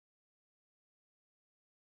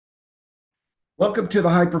Welcome to the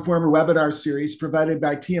High Performer webinar series provided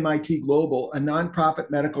by TMIT Global, a nonprofit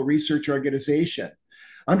medical research organization.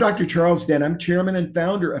 I'm Dr. Charles Denham, chairman and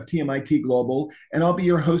founder of TMIT Global, and I'll be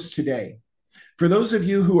your host today. For those of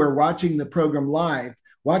you who are watching the program live,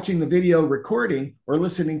 watching the video recording, or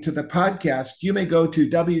listening to the podcast, you may go to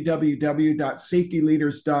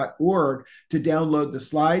www.safetyleaders.org to download the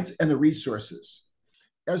slides and the resources.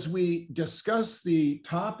 As we discuss the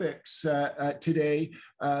topics today,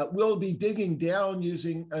 we'll be digging down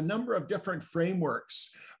using a number of different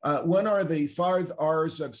frameworks. One are the 5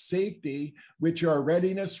 R's of safety, which are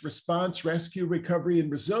readiness, response, rescue, recovery,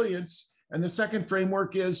 and resilience. And the second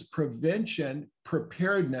framework is prevention,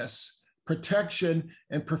 preparedness, protection,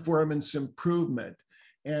 and performance improvement.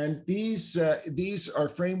 And these are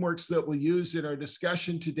frameworks that we'll use in our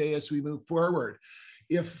discussion today as we move forward.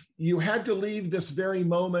 If you had to leave this very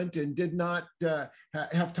moment and did not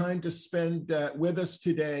have time to spend with us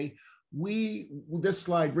today, this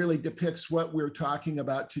slide really depicts what we're talking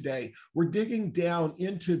about today. We're digging down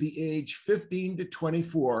into the age 15 to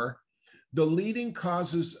 24, the leading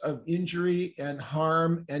causes of injury and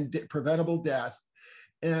harm and preventable death,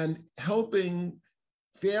 and helping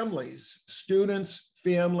families, students,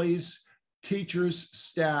 families, teachers,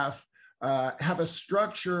 staff, have a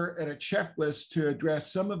structure and a checklist to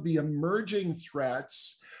address some of the emerging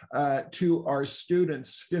threats to our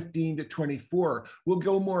students 15 to 24. We'll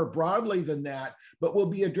go more broadly than that, but we'll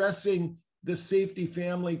be addressing the safety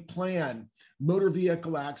family plan, motor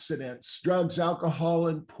vehicle accidents, drugs, alcohol,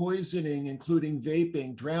 and poisoning, including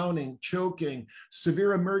vaping, drowning, choking,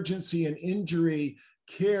 severe emergency and injury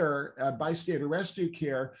care, bystander rescue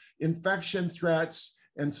care, infection threats,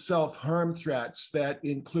 and self-harm threats that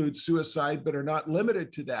include suicide, but are not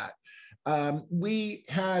limited to that. We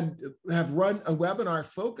have run a webinar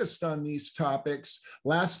focused on these topics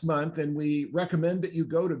last month, and we recommend that you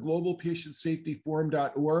go to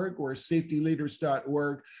globalpatientsafetyforum.org or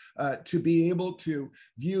safetyleaders.org to be able to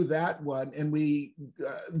view that one. And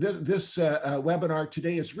this webinar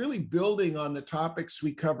today is really building on the topics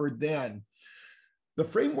we covered then. The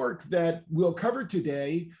framework that we'll cover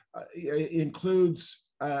today includes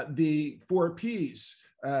the 4 Ps,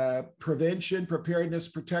 prevention, preparedness,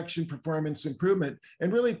 protection, performance improvement.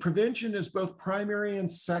 And really, prevention is both primary and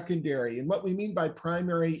secondary. And what we mean by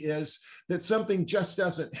primary is that something just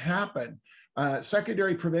doesn't happen.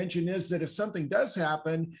 Secondary prevention is that if something does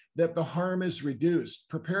happen, that the harm is reduced.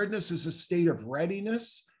 Preparedness is a state of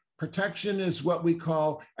readiness. Protection is what we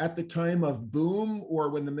call at the time of boom,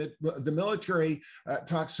 or when the military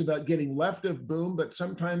talks about getting left of boom, but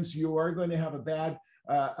sometimes you are going to have a bad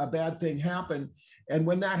thing happen. And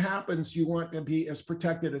when that happens, you want to be as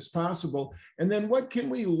protected as possible. And then what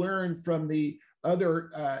can we learn from the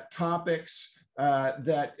other topics what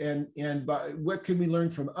can we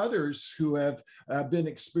learn from others who have been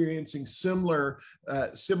experiencing similar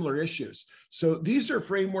issues? So these are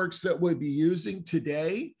frameworks that we'll be using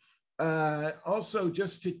today. Also,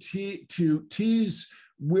 just to tease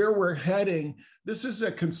where we're heading, this is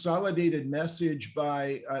a consolidated message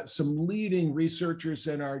by some leading researchers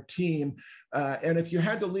in our team. And if you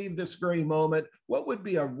had to leave this very moment, what would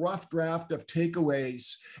be a rough draft of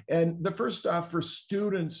takeaways? And the first off for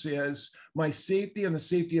students is, my safety and the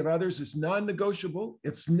safety of others is non-negotiable.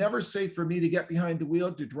 It's never safe for me to get behind the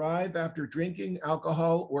wheel to drive after drinking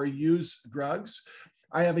alcohol or use drugs.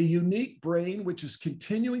 I have a unique brain which is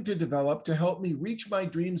continuing to develop to help me reach my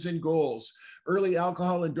dreams and goals. Early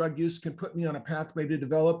alcohol and drug use can put me on a pathway to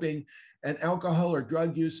developing an alcohol or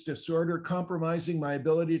drug use disorder, compromising my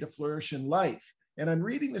ability to flourish in life. And I'm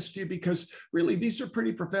reading this to you because really these are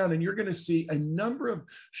pretty profound, and you're going to see a number of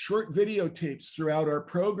short videotapes throughout our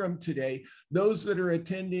program today. Those that are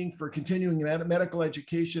attending for continuing medical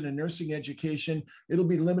education and nursing education, it'll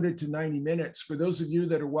be limited to 90 minutes. For those of you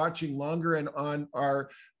that are watching longer and on our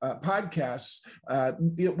podcasts,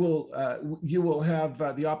 you will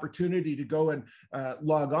have the opportunity to go and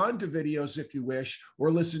log on to videos if you wish,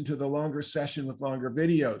 or listen to the longer session with longer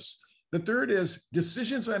videos. The third is,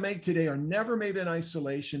 decisions I make today are never made in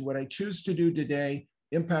isolation. What I choose to do today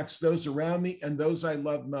impacts those around me and those I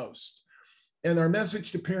love most. And our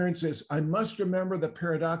message to parents is, I must remember the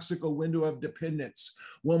paradoxical window of dependence.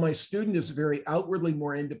 While my student is very outwardly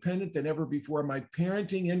more independent than ever before, my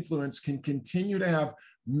parenting influence can continue to have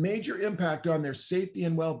major impact on their safety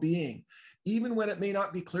and well-being, even when it may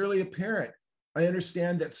not be clearly apparent. I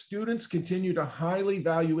understand that students continue to highly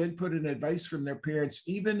value input and advice from their parents,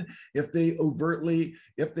 even if they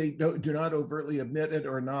do not overtly admit it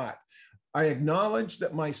or not. I acknowledge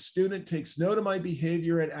that my student takes note of my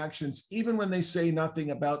behavior and actions, even when they say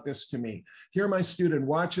nothing about this to me. Here, my student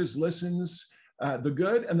watches, listens, the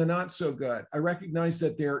good and the not so good. I recognize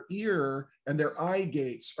that their ear and their eye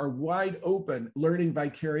gates are wide open, learning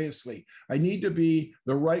vicariously. I need to be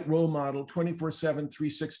the right role model 24/7,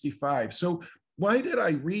 365. So why did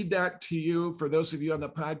I read that to you for those of you on the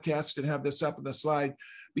podcast and have this up on the slide?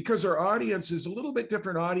 Because our audience is a little bit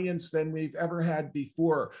different audience than we've ever had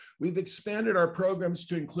before. We've expanded our programs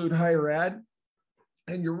to include higher ed,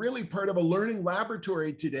 and you're really part of a learning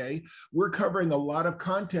laboratory today. We're covering a lot of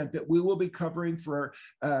content that we will be covering for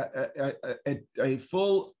a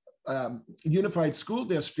full unified school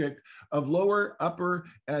district of lower, upper,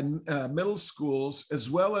 and middle schools, as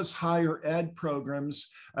well as higher ed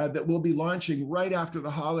programs that we'll be launching right after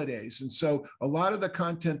the holidays. And so a lot of the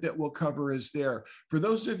content that we'll cover is there. For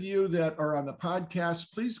those of you that are on the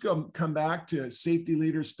podcast, please come back to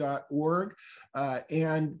safetyleaders.org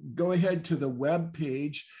and go ahead to the web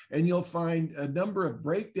page, and you'll find a number of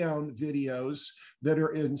breakdown videos that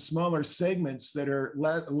are in smaller segments that are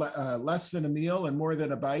less than a meal and more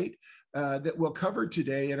than a bite that we'll cover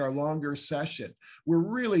today in our longer session. We're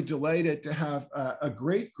really delighted to have a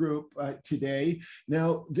great group today.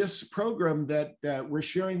 Now, this program that we're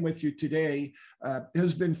sharing with you today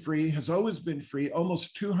has been free, has always been free,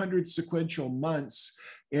 almost 200 sequential months.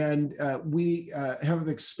 And we have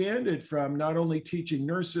expanded from not only teaching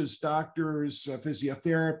nurses, doctors,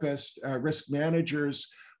 physiotherapists, risk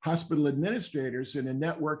managers, hospital administrators in a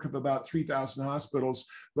network of about 3,000 hospitals,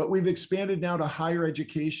 but we've expanded now to higher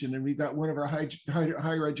education, and we've got one of our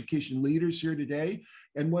higher education leaders here today,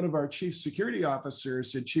 and one of our chief security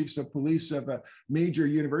officers and chiefs of police of a major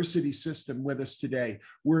university system with us today.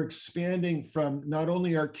 We're expanding from not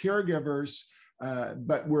only our caregivers,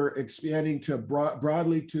 but we're expanding to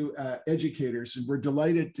broadly to educators, and we're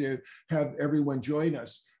delighted to have everyone join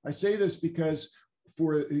us. I say this because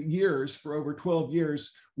for years, for over 12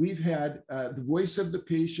 years, we've had the voice of the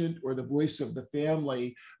patient or the voice of the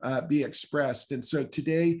family be expressed. And so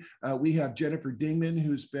today we have Jennifer Dingman,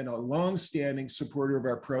 who's been a longstanding supporter of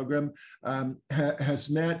our program, has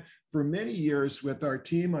met for many years with our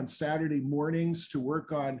team on Saturday mornings to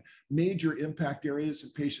work on major impact areas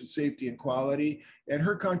of patient safety and quality. And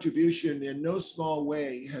her contribution in no small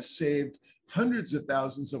way has saved hundreds of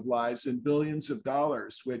thousands of lives and billions of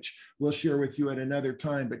dollars, which we'll share with you at another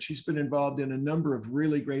time. But she's been involved in a number of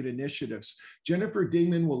really great initiatives. Jennifer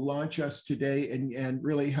Dingman will launch us today and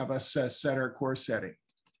really have us set our course setting.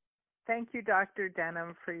 Thank you, Dr.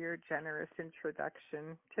 Denham, for your generous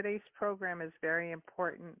introduction. Today's program is very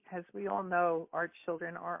important. As we all know, our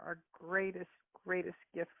children are our greatest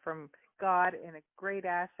gift from God and a great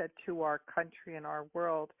asset to our country and our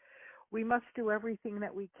world. We must do everything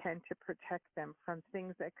that we can to protect them from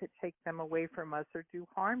things that could take them away from us or do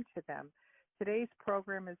harm to them. Today's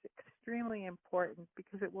program is extremely important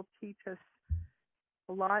because it will teach us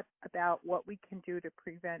a lot about what we can do to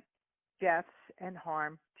prevent deaths and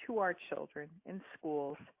harm to our children in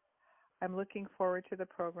schools. I'm looking forward to the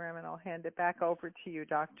program, and I'll hand it back over to you,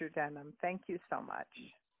 Dr. Denham. Thank you so much.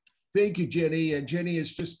 Thank you, Jenny. And Jenny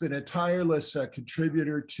has just been a tireless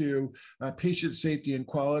contributor to patient safety and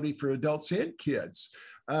quality for adults and kids.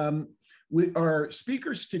 Our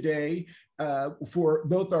speakers today for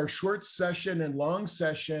both our short session and long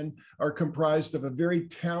session are comprised of a very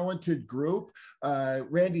talented group.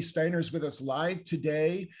 Randy Steiner is with us live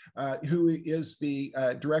today, who is the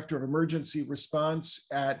Director of Emergency Response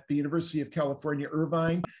at the University of California,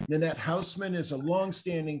 Irvine. Nanette Hausman is a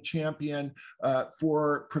longstanding champion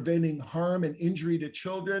for preventing harm and injury to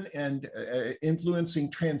children and influencing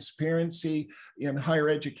transparency in higher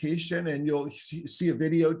education. And you'll see a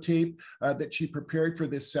videotape that she prepared for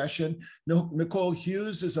this session. Nicole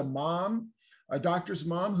Hughes is a mom, a doctor's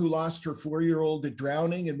mom who lost her 4-year-old to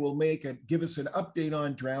drowning and will give us an update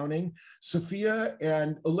on drowning. Sophia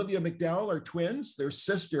and Olivia McDowell are twins. They're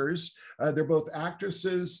sisters. They're both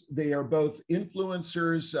actresses. They are both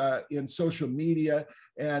influencers in social media,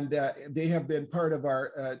 and they have been part of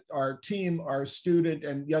our team, our student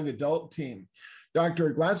and young adult team. Dr.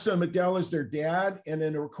 Gladstone McDowell is their dad, and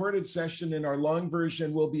in a recorded session in our long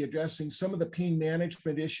version, we'll be addressing some of the pain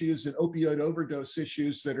management issues and opioid overdose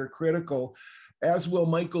issues that are critical, as will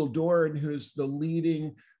Michael Dorn, who's the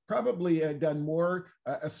leading, probably done more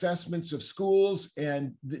assessments of schools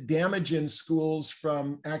and the damage in schools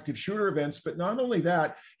from active shooter events. But not only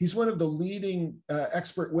that, he's one of the leading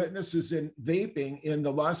expert witnesses in vaping in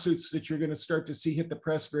the lawsuits that you're going to start to see hit the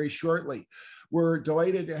press very shortly. We're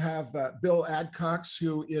delighted to have Bill Adcox,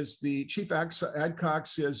 who is the Chief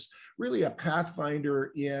Adcox is really a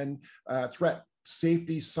pathfinder in threat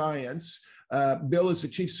safety science. Bill is the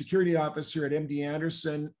Chief Security Officer at MD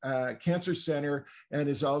Anderson Cancer Center and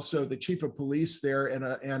is also the Chief of Police there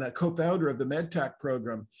and a co-founder of the MedTech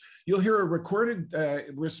program. You'll hear a recorded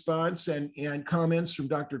response and comments from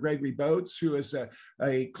Dr. Gregory Boats, who is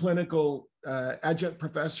a clinical adjunct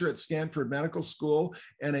professor at Stanford Medical School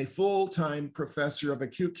and a full-time professor of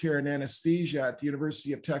acute care and anesthesia at the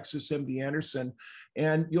University of Texas, MD Anderson.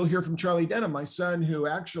 And you'll hear from Charlie Denham, my son, who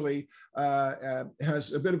actually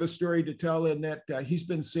has a bit of a story to tell in that he's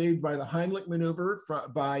been saved by the Heimlich maneuver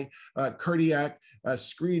by cardiac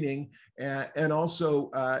screening, and also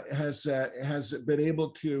has been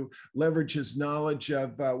able to leverage his knowledge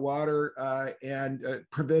of water and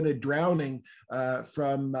prevented drowning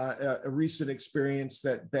from a recent experience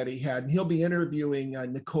that he had. And he'll be interviewing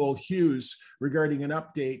Nicole Hughes regarding an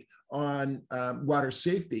update on water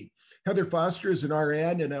safety. Heather Foster is an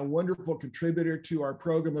RN and a wonderful contributor to our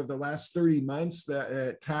program of the last 30 months,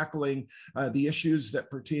 tackling the issues that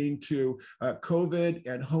pertain to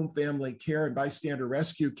COVID and home family care and bystander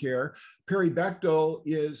rescue care. Perry Bechtel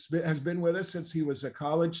has been with us since he was a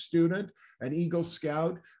college student, an Eagle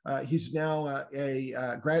Scout. He's now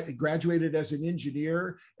graduated as an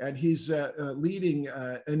engineer, and he's leading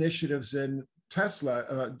initiatives in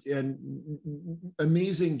Tesla, an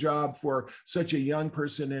amazing job for such a young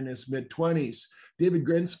person in his mid-20s. David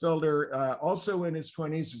Grinsfelder, also in his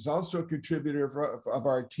 20s, is also a contributor of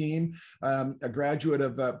our team, a graduate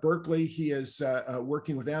of Berkeley. He is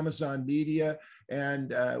working with Amazon Media,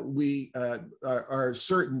 and we are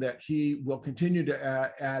certain that he will continue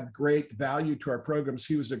to add great value to our programs.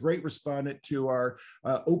 He was a great respondent to our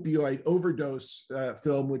opioid overdose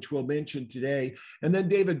film, which we'll mention today. And then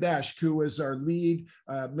David Bashk, who was our lead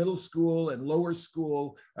middle school and lower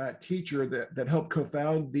school teacher that helped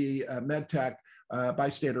co-found the MedTech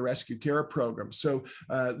bystander rescue care program. So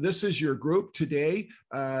this is your group today.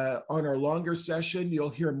 On our longer session, you'll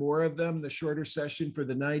hear more of them. The shorter session for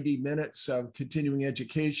the 90 minutes of continuing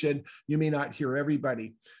education, you may not hear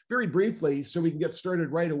everybody. Very briefly, so we can get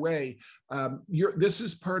started right away, this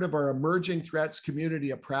is part of our emerging threats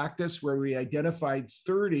community of practice, where we identified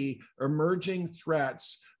 30 emerging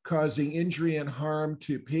threats causing injury and harm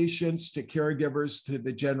to patients, to caregivers, to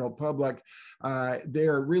the general public. They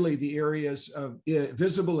are really the areas of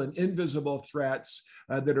visible and invisible threats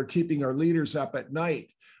that are keeping our leaders up at night.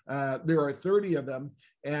 There are 30 of them.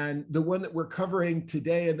 And the one that we're covering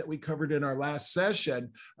today and that we covered in our last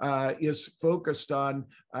session is focused on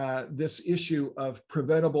this issue of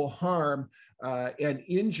preventable harm and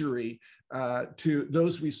injury to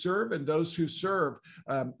those we serve and those who serve.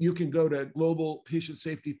 You can go to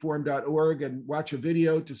globalpatientsafetyforum.org and watch a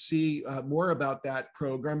video to see more about that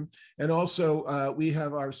program. And also we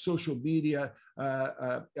have our social media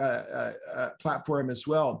platform as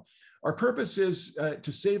well. Our purpose is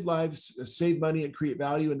to save lives, save money, and create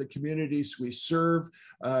value in the communities we serve.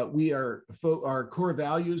 Our core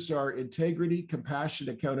values are integrity, compassion,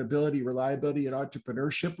 accountability, reliability, and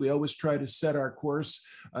entrepreneurship. We always try to set our course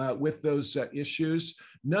with those issues.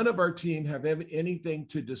 None of our team have anything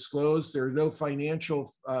to disclose. There are no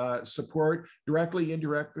financial support, directly,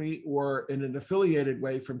 indirectly, or in an affiliated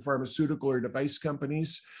way from pharmaceutical or device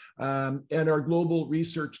companies. And our global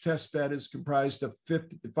research test bed is comprised of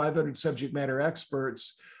 500 subject matter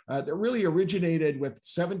experts that really originated with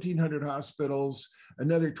 1,700 hospitals.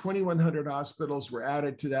 Another 2,100 hospitals were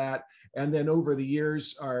added to that. And then over the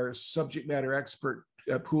years, our subject matter expert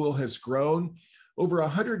pool has grown. Over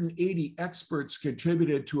 180 experts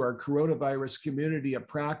contributed to our coronavirus community of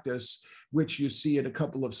practice, which you see in a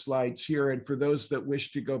couple of slides here. And for those that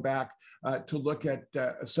wish to go back to look at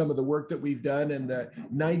some of the work that we've done and the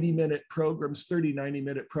 90-minute programs, 30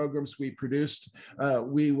 90-minute programs we produced,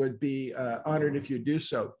 we would be honored if you do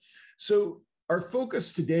so. So our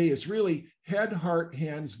focus today is really head, heart,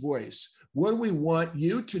 hands, voice. What do we want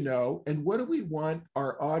you to know, and what do we want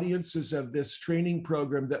our audiences of this training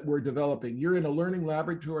program that we're developing? You're in a learning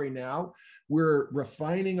laboratory now. We're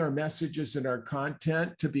refining our messages and our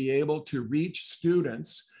content to be able to reach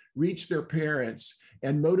students, reach their parents,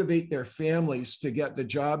 and motivate their families to get the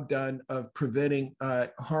job done of preventing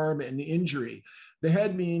harm and injury. The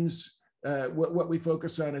head means what we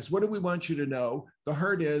focus on is what do we want you to know? The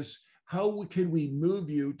heart is how can we move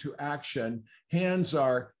you to action? Hands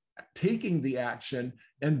are taking the action,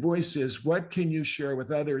 and voice is what can you share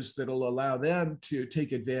with others that'll allow them to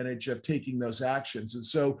take advantage of taking those actions. And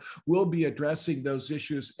so we'll be addressing those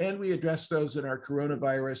issues, and we address those in our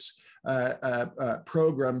coronavirus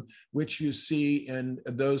program, which you see in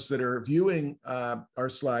those that are viewing our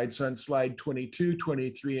slides on slide 22,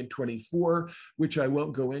 23, and 24, which I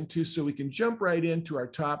won't go into. So we can jump right into our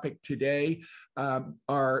topic today.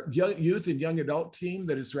 Our youth and young adult team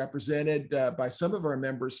that is represented by some of our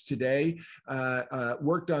members today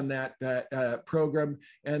worked on that program,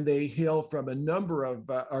 and they hail from a number of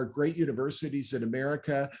our great universities in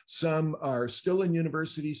America. Some are still in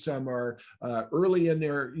university, some are early in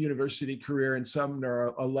their university career, and some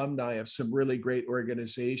are alumni of some really great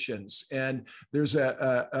organizations. And there's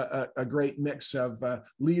a great mix of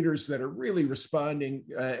leaders that are really responding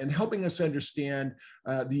and helping us understand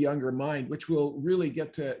the younger mind, which we'll really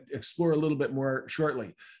get to explore a little bit more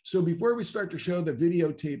shortly. So before we start to show the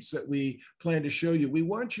videotapes that we plan to show you, we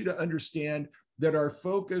want you to understand that our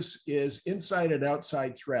focus is inside and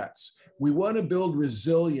outside threats. We want to build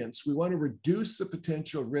resilience. We want to reduce the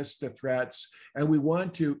potential risk to threats, and we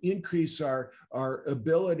want to increase our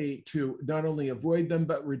ability to not only avoid them,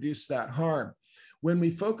 but reduce that harm. When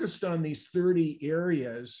we focused on these 30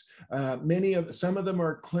 areas, some of them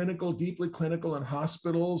are clinical, deeply clinical in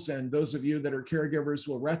hospitals, and those of you that are caregivers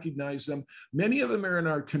will recognize them. Many of them are in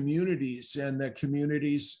our communities, and the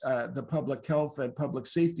communities, the public health and public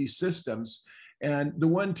safety systems. And the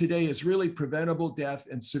one today is really preventable death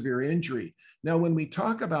and severe injury. Now, when we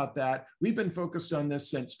talk about that, we've been focused on this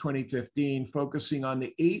since 2015, focusing on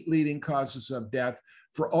the 8 leading causes of death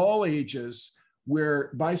for all ages, where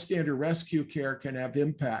bystander rescue care can have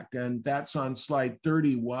impact. And that's on slide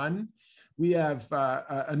 31. We have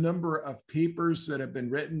a number of papers that have been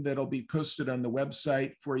written that'll be posted on the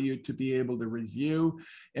website for you to be able to review.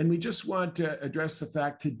 And we just want to address the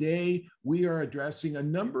fact today we are addressing a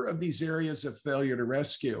number of these areas of failure to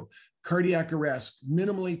rescue. Cardiac arrest,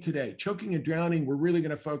 minimally today. Choking and drowning, we're really going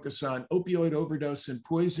to focus on opioid overdose and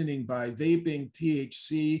poisoning by vaping,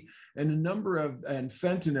 THC, and a number of, and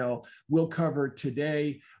fentanyl we'll cover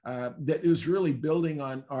today that is really building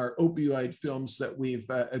on our opioid films that we've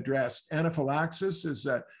addressed. Anaphylaxis is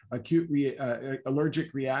an acute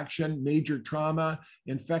allergic reaction, major trauma,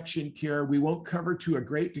 infection care. We won't cover to a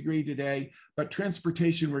great degree today, but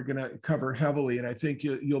transportation we're going to cover heavily. And I think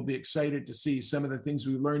you'll be excited to see some of the things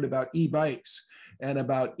we learned about e-bikes and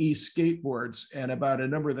about e-skateboards and about a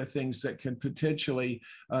number of the things that can potentially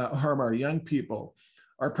harm our young people.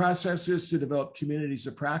 Our process is to develop communities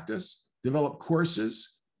of practice, develop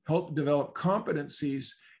courses, help develop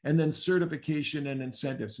competencies, and then certification and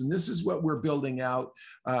incentives. And this is what we're building out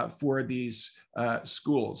for these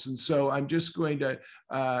schools. And so I'm just going to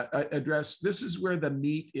address, this is where the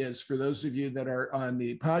meat is for those of you that are on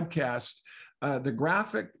the podcast. The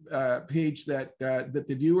graphic page that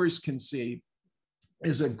the viewers can see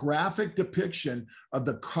is a graphic depiction of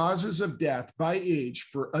the causes of death by age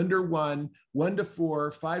for under 1, 1 to 4,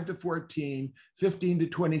 5 to 14, 15 to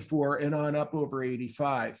 24, and on up over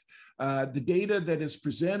 85. The data that is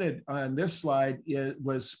presented on this slide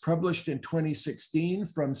was published in 2016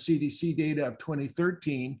 from CDC data of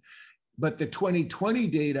 2013, but the 2020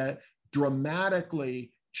 data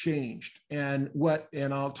dramatically changed. And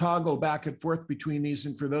I'll toggle back and forth between these.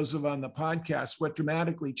 And for those of on the podcast, what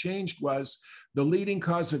dramatically changed was the leading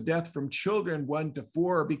cause of death from children 1 to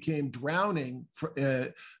 4 became drowning,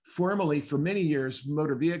 formerly for many years,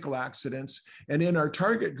 motor vehicle accidents. And in our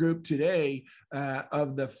target group today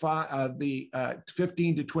of the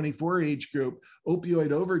 15 to 24 age group,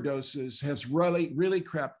 opioid overdoses has really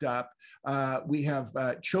crept up. We have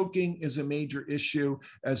choking is a major issue,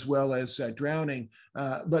 as well as drowning.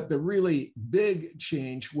 But the really big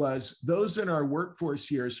change was those in our workforce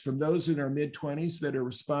years, from those in our mid-20s that are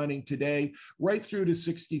responding today, right through to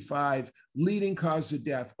 65, leading cause of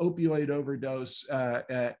death, opioid overdose.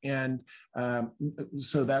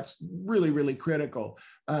 So that's really critical.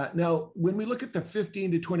 Now, when we look at the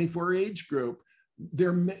 15 to 24 age group,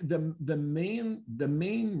 the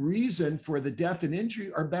main reason for the death and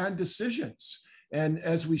injury are bad decisions. And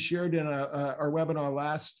as we shared in our webinar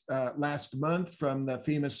last month from the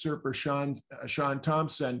famous Serper Sean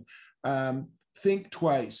Thompson, think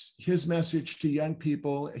twice. His message to young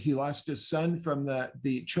people: he lost his son from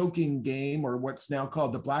the choking game, or what's now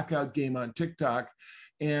called the blackout game on TikTok,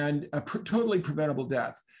 and a totally preventable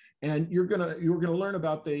death. And you're gonna learn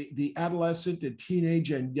about the adolescent and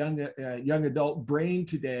teenage and young adult brain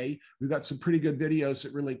today. We've got some pretty good videos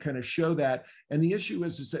that really kind of show that. And the issue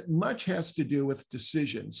is that much has to do with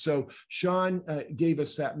decisions. So Sean gave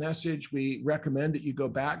us that message. We recommend that you go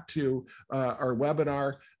back to our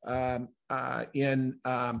webinar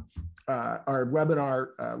our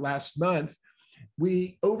webinar last month.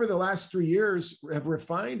 We, over the last 3 years, have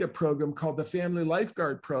refined a program called the Family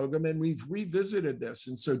Lifeguard Program, and we've revisited this.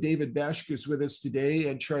 And so David Beschke is with us today,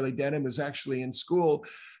 and Charlie Denham is actually in school,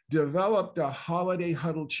 developed a holiday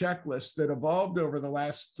huddle checklist that evolved over the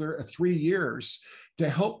last 3 years to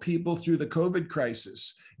help people through the COVID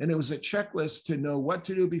crisis. And it was a checklist to know what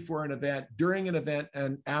to do before an event, during an event,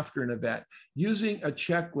 and after an event, using a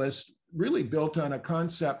checklist really built on a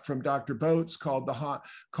concept from Dr. Boats called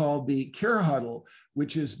the care huddle,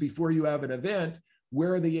 which is before you have an event,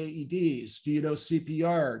 where are the AEDs? Do you know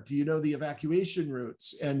CPR? Do you know the evacuation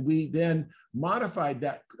routes? And we then modified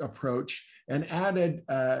that approach and added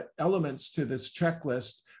elements to this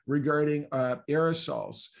checklist regarding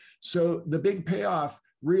aerosols. So the big payoff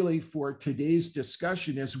really for today's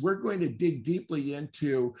discussion is we're going to dig deeply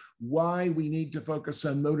into why we need to focus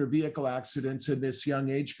on motor vehicle accidents in this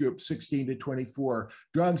young age group, 16 to 24,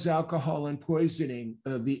 drugs, alcohol, and poisoning,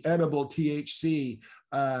 the edible THC,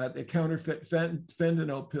 the counterfeit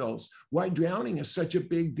fentanyl pills, why drowning is such a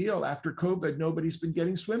big deal. After COVID, nobody's been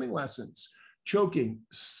getting swimming lessons. Choking,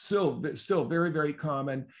 still very, very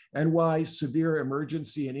common, and why severe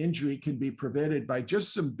emergency and injury can be prevented by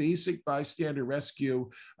just some basic bystander rescue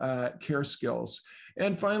care skills.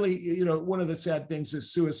 And finally, one of the sad things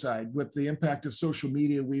is suicide. With the impact of social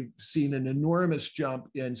media, we've seen an enormous jump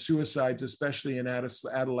in suicides, especially in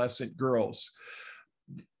adolescent girls.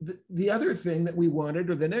 The other thing that we wanted,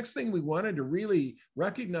 or the next thing we wanted to really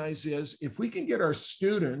recognize, is if we can get our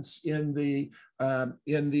students in the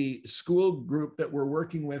school group that we're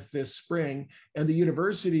working with this spring and the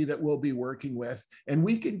university that we'll be working with, and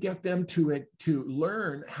we can get them to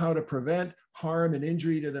learn how to prevent harm and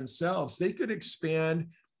injury to themselves, they could expand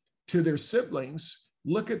to their siblings.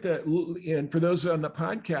 Look at and for those on the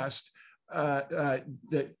podcast,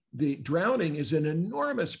 that the drowning is an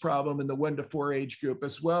enormous problem in the 1 to 4 age group,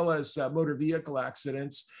 as well as motor vehicle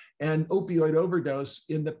accidents and opioid overdose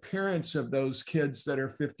in the parents of those kids that are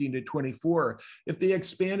 15 to 24. If they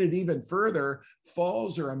expanded even further,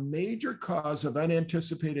 falls are a major cause of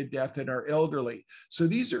unanticipated death in our elderly. So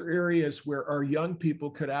these are areas where our young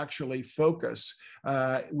people could actually focus,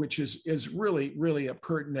 which is really, really a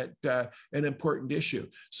pertinent and important issue.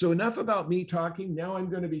 So enough about me talking. Now I'm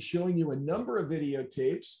going to be showing you a number of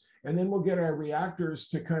videotapes, and then we'll get our reactors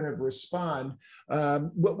to kind of respond.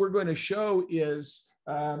 What we're going to show is,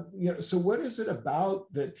 so what is it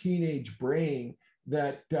about the teenage brain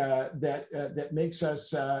that makes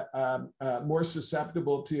us more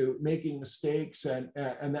susceptible to making mistakes and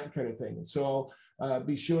that kind of thing? And so I'll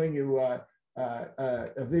be showing you a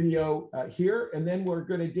video here, and then we're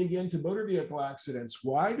going to dig into motor vehicle accidents.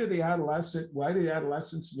 Why do adolescents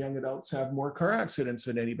and young adults have more car accidents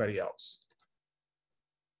than anybody else?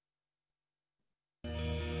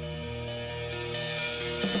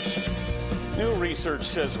 New research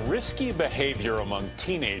says risky behavior among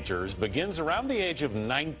teenagers begins around the age of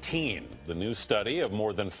 19. The new study of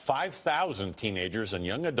more than 5,000 teenagers and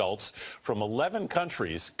young adults from 11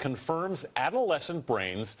 countries confirms adolescent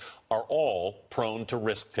brains are all prone to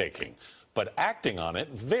risk-taking. But acting on it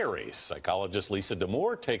varies. Psychologist Lisa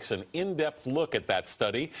Damour takes an in-depth look at that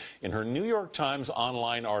study in her New York Times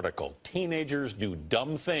online article, Teenagers Do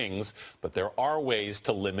Dumb Things, but There Are Ways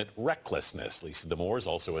to Limit Recklessness. Lisa Damour is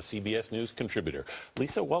also a CBS News contributor.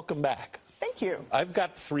 Lisa, welcome back. Thank you. I've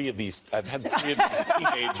had 3 of these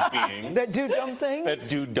teenage beings. That do dumb things? That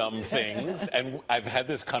do dumb things. And I've had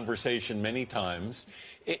this conversation many times.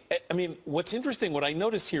 I mean, what's interesting, what I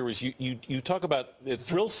notice here is you talk about the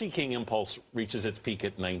thrill-seeking impulse reaches its peak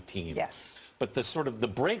at 19. Yes. But the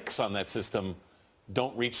brakes on that system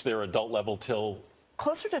don't reach their adult level till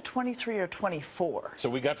closer to 23 or 24. So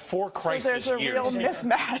we got 4 crisis years. So there's a real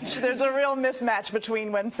mismatch. There's a real mismatch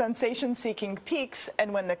between when sensation-seeking peaks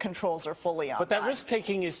and when the controls are fully on. But that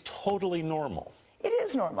risk-taking is totally normal. It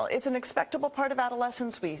is normal. It's an expectable part of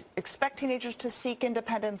adolescence. We expect teenagers to seek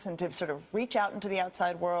independence and to sort of reach out into the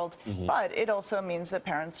outside world, but it also means that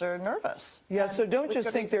parents are nervous. Yeah, so don't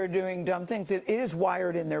just think they're doing dumb things. It is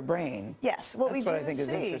wired in their brain. Yes, what That's we what do I think is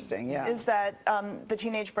interesting, yeah. is that the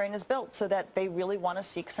teenage brain is built so that they really want to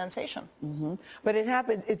seek sensation. But it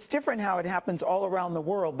happens, it's different how it happens all around the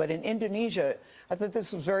world, but in Indonesia, I thought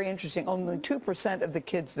this was very interesting, only 2% of the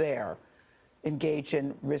kids there engage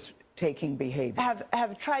in risk-taking behavior.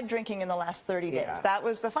 Have tried drinking in the last 30 days. Yeah. That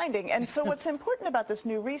was the finding. And so what's important about this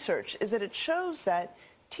new research is that it shows that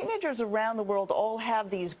teenagers around the world all have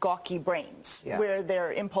these gawky brains where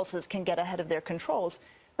their impulses can get ahead of their controls.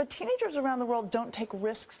 But teenagers around the world don't take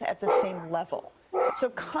risks at the same level. So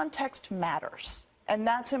context matters. And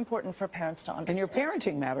that's important for parents to understand. And your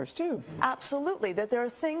parenting matters too. Absolutely, that there are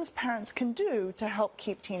things parents can do to help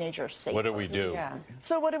keep teenagers safe. What do we do? Yeah.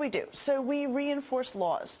 So what do we do? So we reinforce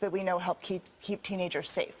laws that we know help keep teenagers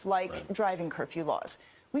safe, like driving curfew laws.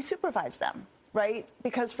 We supervise them, right?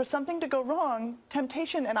 Because for something to go wrong,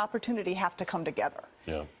 temptation and opportunity have to come together.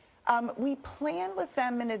 Yeah. We plan with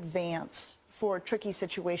them in advance for tricky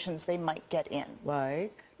situations they might get in.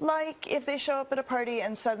 Like if they show up at a party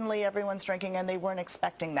and suddenly everyone's drinking and they weren't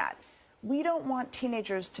expecting that. We don't want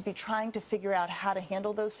teenagers to be trying to figure out how to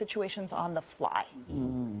handle those situations on the fly.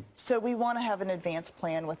 So we want to have an advanced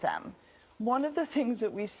plan with them. One of the things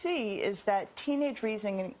that we see is that teenage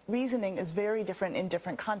reasoning is very different in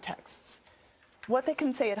different contexts. What they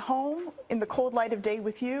can say at home in the cold light of day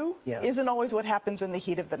with you isn't always what happens in the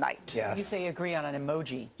heat of the night. You say agree on an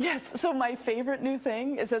emoji. Yes, so my favorite new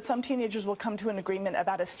thing is that some teenagers will come to an agreement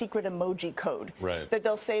about a secret emoji code. That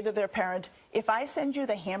they'll say to their parent, if I send you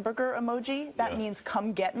the hamburger emoji, that means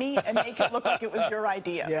come get me, and make it look like it was your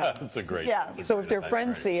idea. That's a great. So if their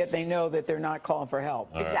friends see it, they know that they're not calling for help.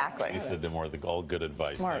 Exactly. Lisa DeMore, all good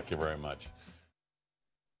advice. Smart. Thank you very much.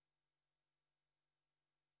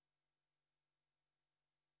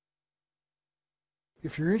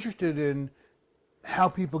 If you're interested in how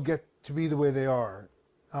people get to be the way they are,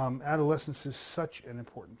 adolescence is such an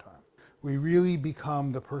important time. We really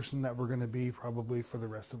become the person that we're going to be probably for the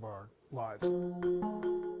rest of our lives.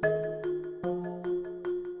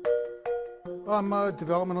 I'm a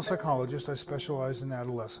developmental psychologist. I specialize in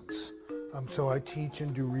adolescence. So I teach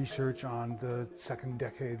and do research on the second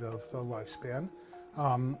decade of the lifespan.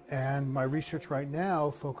 And my research right now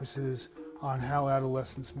focuses on how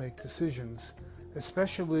adolescents make decisions,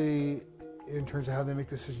 especially in terms of how they make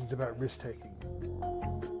decisions about risk-taking.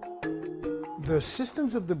 The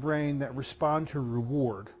systems of the brain that respond to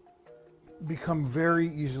reward become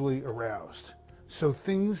very easily aroused. So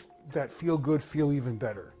things that feel good feel even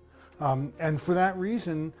better. And for that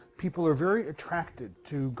reason, people are very attracted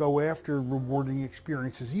to go after rewarding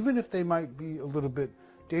experiences, even if they might be a little bit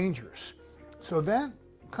dangerous. So that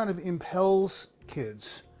kind of impels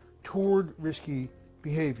kids toward risky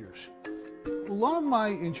behaviors. A lot of my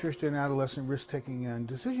interest in adolescent risk-taking and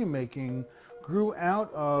decision-making grew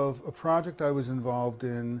out of a project I was involved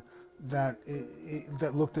in that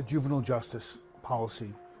looked at juvenile justice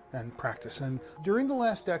policy and practice. And during the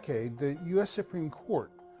last decade, the U.S. Supreme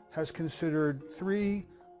Court has considered 3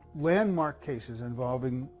 landmark cases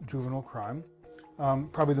involving juvenile crime,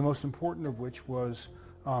 probably the most important of which was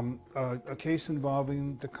a case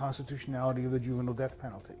involving the constitutionality of the juvenile death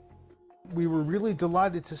penalty. We were really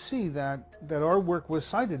delighted to see that our work was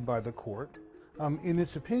cited by the court in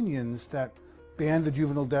its opinions that banned the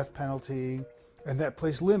juvenile death penalty and that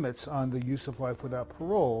placed limits on the use of life without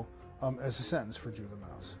parole as a sentence for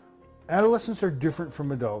juveniles. Adolescents are different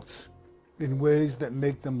from adults in ways that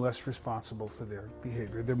make them less responsible for their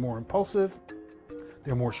behavior. They're more impulsive,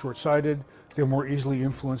 they're more short-sighted, they're more easily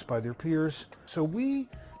influenced by their peers. So we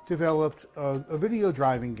developed a video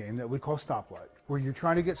driving game that we call Stoplight, where you're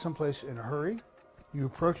trying to get someplace in a hurry, you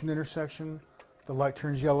approach an intersection, the light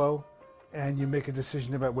turns yellow, and you make a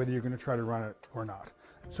decision about whether you're going to try to run it or not.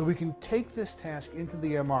 So we can take this task into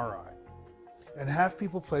the MRI and have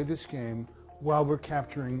people play this game while we're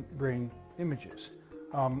capturing brain images.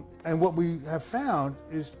 And what we have found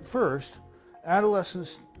is, first,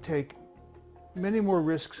 adolescents take many more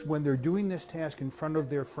risks when they're doing this task in front of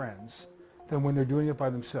their friends than when they're doing it by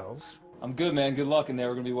themselves. I'm good, man. Good luck in there.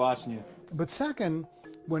 We're going to be watching you. But second,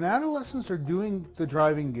 when adolescents are doing the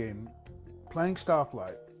driving game, playing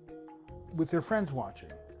Stoplight, with their friends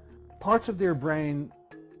watching, parts of their brain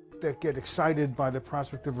that get excited by the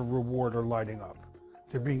prospect of a reward are lighting up.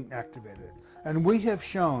 They're being activated. And we have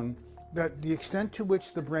shown that the extent to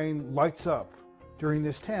which the brain lights up during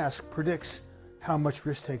this task predicts how much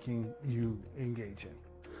risk-taking you engage in.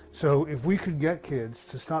 So if we could get kids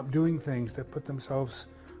to stop doing things that put themselves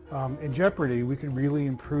in jeopardy, we could really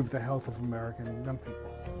improve the health of American young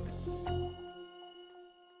people.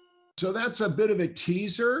 So that's a bit of a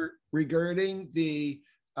teaser regarding the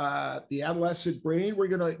adolescent brain. We're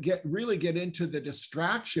going to really get into the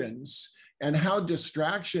distractions and how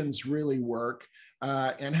distractions really work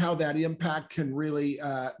and how that impact can really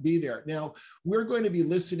be there. Now, we're going to be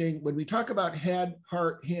listening, when we talk about head,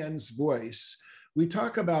 heart, hands, voice, we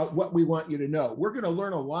talk about what we want you to know. We're going to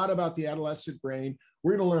learn a lot about the adolescent brain,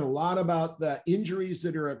 We're going to learn a lot about the injuries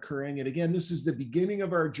that are occurring. And again, this is the beginning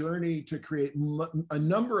of our journey to create a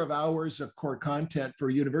number of hours of core content for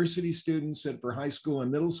university students and for high school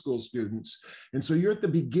and middle school students. And so you're at the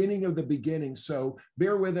beginning of the beginning. So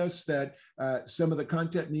bear with us that some of the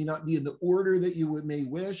content may not be in the order that you may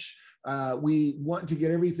wish. We want to get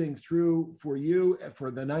everything through for you for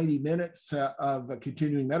the 90 minutes of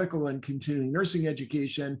continuing medical and continuing nursing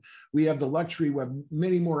education. We have the luxury of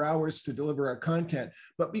many more hours to deliver our content.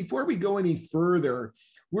 But before we go any further,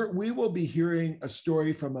 we will be hearing a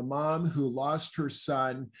story from a mom who lost her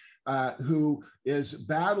son, who is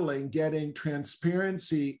battling getting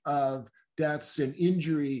transparency of deaths and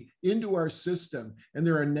injury into our system. And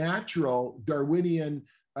there are natural Darwinian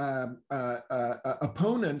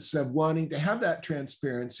opponents of wanting to have that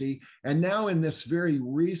transparency. And now in this very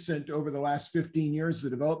recent, over the last 15 years, the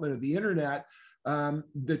development of the internet,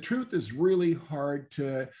 the truth is really hard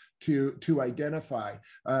to identify.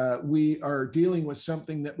 We are dealing with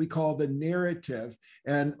something that we call the narrative,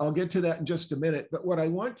 and I'll get to that in just a minute. But what I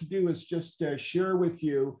want to do is just share with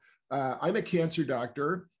you, I'm a cancer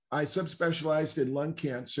doctor. I subspecialized in lung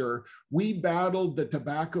cancer. We battled the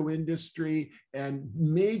tobacco industry and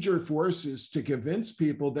major forces to convince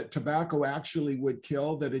people that tobacco actually would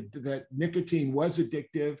kill, that nicotine was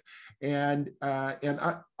addictive. And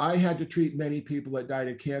I had to treat many people that died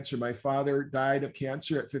of cancer. My father died of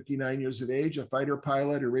cancer at 59 years of age, a fighter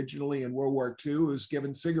pilot originally in World War II who was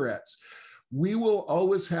given cigarettes. We will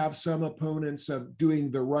always have some opponents of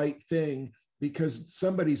doing the right thing, because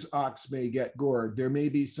somebody's ox may get gored. There may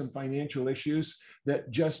be some financial issues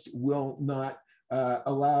that just will not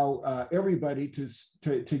allow everybody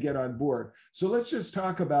to get on board. So let's just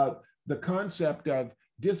talk about the concept of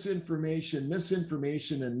disinformation,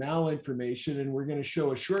 misinformation, and malinformation. And we're going to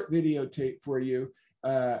show a short videotape for you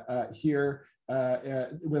here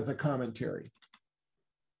with a commentary.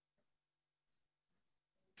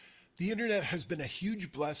 The internet has been a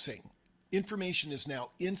huge blessing. Information is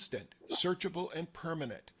now instant, searchable, and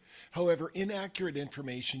permanent. However, inaccurate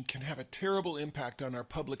information can have a terrible impact on our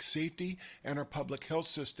public safety and our public health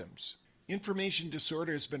systems. Information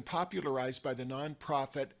disorder has been popularized by the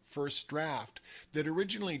nonprofit First Draft that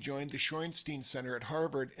originally joined the Shorenstein Center at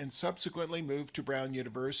Harvard and subsequently moved to Brown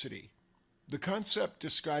University. The concept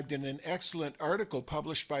described in an excellent article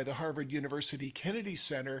published by the Harvard University Kennedy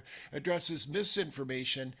Center addresses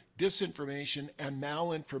misinformation, disinformation, and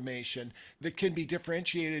malinformation that can be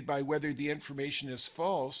differentiated by whether the information is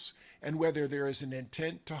false and whether there is an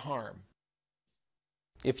intent to harm.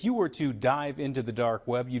 If you were to dive into the dark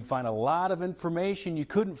web, you'd find a lot of information you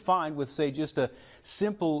couldn't find with, say, just a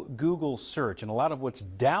simple Google search. And a lot of what's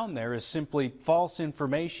down there is simply false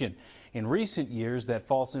information. In recent years, that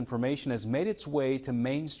false information has made its way to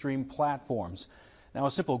mainstream platforms. Now,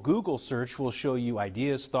 a simple Google search will show you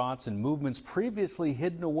ideas, thoughts, and movements previously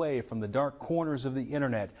hidden away from the dark corners of the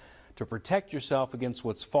internet. To protect yourself against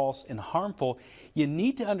what's false and harmful, you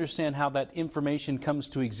need to understand how that information comes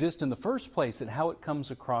to exist in the first place and how it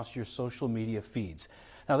comes across your social media feeds.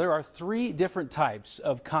 Now, there are 3 different types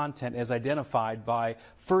of content as identified by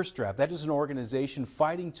First Draft. That is an organization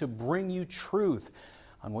fighting to bring you truth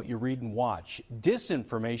on what you read and watch.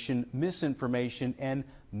 Disinformation, misinformation, and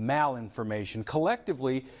malinformation.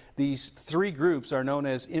 Collectively, these 3 groups are known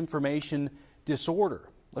as information disorder.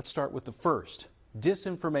 Let's start with the first.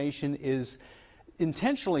 Disinformation is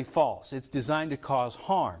intentionally false. It's designed to cause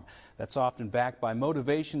harm. That's often backed by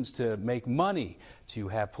motivations to make money, to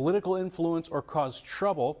have political influence, or cause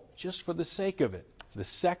trouble just for the sake of it. The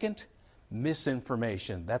second,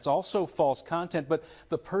 misinformation. That's also false content, but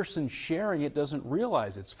the person sharing it doesn't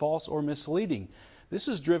realize it's false or misleading. This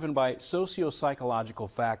is driven by socio-psychological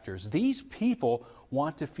factors. These people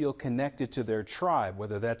want to feel connected to their tribe,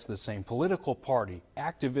 whether that's the same political party,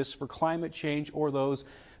 activists for climate change, or those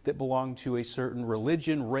that belong to a certain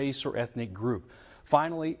religion, race, or ethnic group.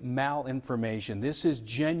 Finally, malinformation. This is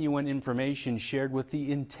genuine information shared with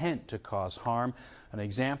the intent to cause harm. An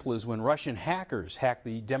example is when Russian hackers hacked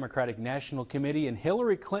the Democratic National Committee and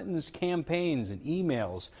Hillary Clinton's campaigns and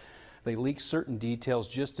emails. They leak certain details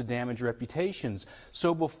just to damage reputations.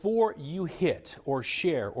 So before you hit or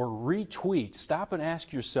share or retweet, stop and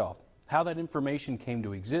ask yourself how that information came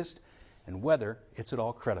to exist and whether it's at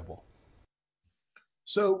all credible.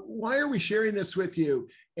 So why are we sharing this with you?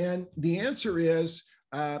 And the answer is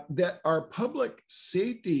that our public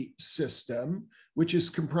safety system, which is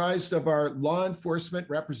comprised of our law enforcement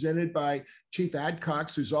represented by Chief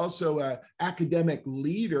Adcox, who's also an academic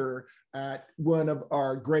leader at one of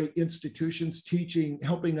our great institutions teaching,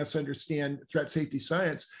 helping us understand threat safety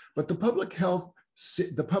science. But the public health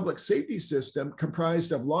the public safety system,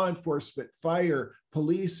 comprised of law enforcement, fire,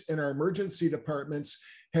 police, and our emergency departments,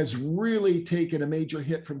 has really taken a major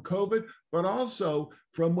hit from COVID, but also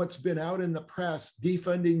from what's been out in the press,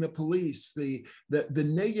 defunding the police, the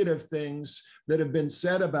negative things that have been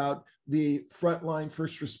said about the frontline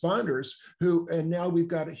first responders and now we've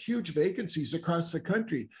got huge vacancies across the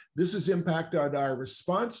country. This has impacted our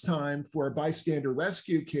response time for bystander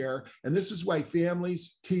rescue care. And this is why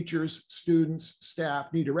families, teachers, students,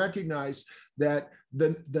 staff need to recognize that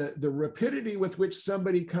the rapidity with which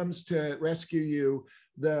somebody comes to rescue you,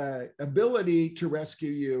 the ability to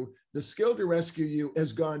rescue you, the skill to rescue you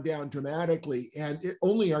has gone down dramatically, and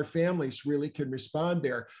only our families really can respond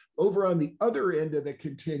there. Over on the other end of the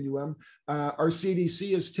continuum, our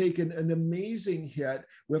CDC has taken an amazing hit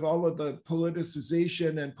with all of the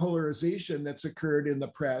politicization and polarization that's occurred in the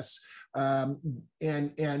press, and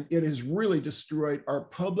it has really destroyed our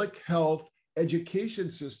public health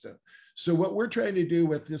education system. So what we're trying to do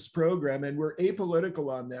with this program, and we're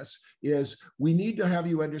apolitical on this, is we need to have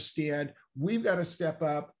you understand we've got to step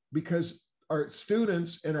up because our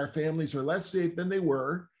students and our families are less safe than they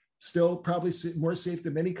were, still probably more safe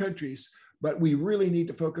than many countries, but we really need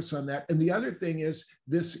to focus on that. And the other thing is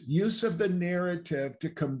this use of the narrative to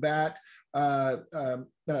combat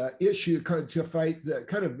issue, to fight the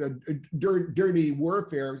kind of dirty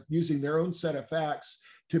warfare using their own set of facts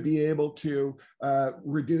to be able to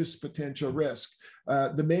reduce potential risk.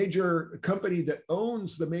 The major company that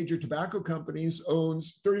owns the major tobacco companies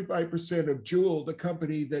owns 35% of Juul, the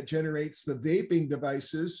company that generates the vaping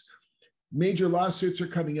devices. Major lawsuits are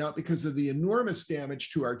coming out because of the enormous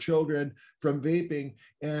damage to our children from vaping,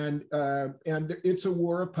 and it's a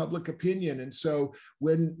war of public opinion. And so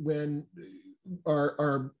when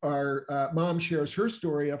our mom shares her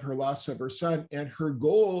story of her loss of her son and her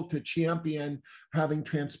goal to champion having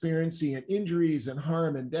transparency and injuries and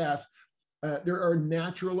harm and death, there are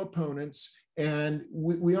natural opponents, and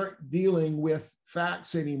we aren't dealing with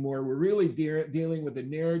facts anymore. We're really dealing with the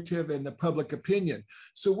narrative and the public opinion.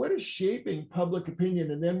 So what is shaping public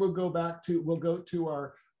opinion? And then we'll go to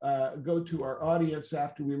our audience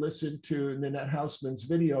after we listen to Nanette Hausman's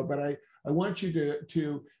video. But I want you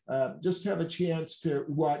to just have a chance to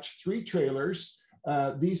watch 3 trailers.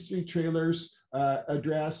 These 3 trailers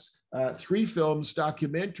address 3 films,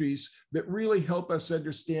 documentaries that really help us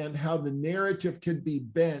understand how the narrative can be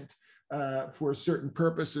bent for certain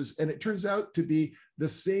purposes. And it turns out to be the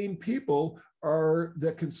same people are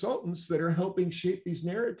the consultants that are helping shape these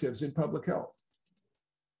narratives in public health.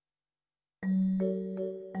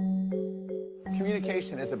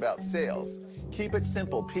 Communication is about sales. Keep it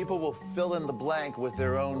simple. People will fill in the blank with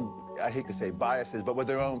their own, I hate to say biases, but with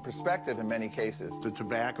their own perspective in many cases. The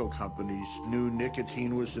tobacco companies knew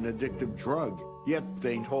nicotine was an addictive drug, yet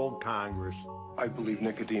they told Congress, I believe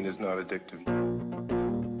nicotine is not addictive.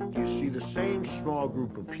 You see the same small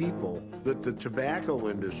group of people that the tobacco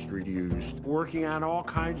industry used working on all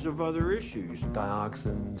kinds of other issues.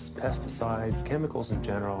 Dioxins, pesticides, chemicals in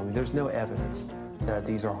general. I mean, there's no evidence that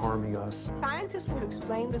these are harming us. Scientists would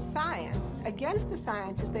explain the science. Against the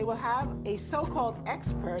scientists, they will have a so-called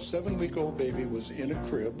expert. 7-week-old baby was in a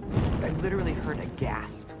crib. I literally heard a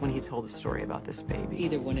gasp when he told the story about this baby.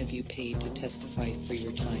 Either one of you paid to testify for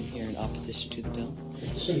your time here in opposition to the bill?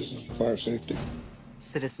 Citizens for Fire Safety.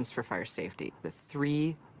 Citizens for Fire Safety, the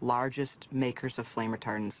 3 largest makers of flame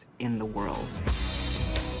retardants in the world.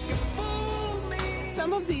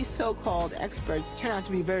 Some of these so-called experts turn out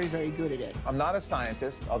to be very, very good at it. I'm not a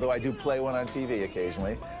scientist, although I do play one on TV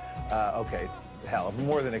occasionally. Okay, hell,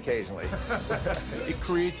 more than occasionally. It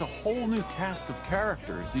creates a whole new cast of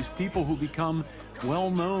characters, these people who become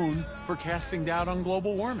well-known for casting doubt on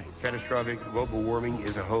global warming. Catastrophic global warming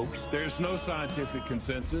is a hoax. There's no scientific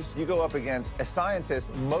consensus. You go up against a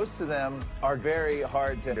scientist, most of them are very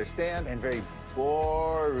hard to understand and very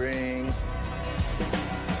boring.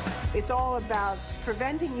 It's all about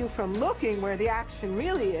preventing you from looking where the action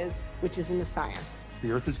really is, which is in the science.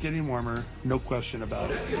 The Earth is getting warmer, no question about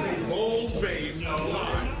it.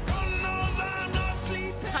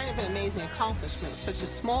 It's kind of an amazing accomplishment. Such a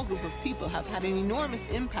small group of people have had an enormous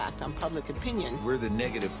impact on public opinion. We're the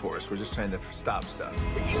negative force. We're just trying to stop stuff.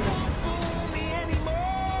 You won't fool me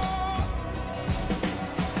anymore.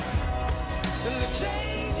 The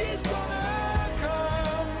change is gonna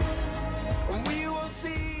come, and we will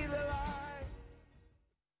see the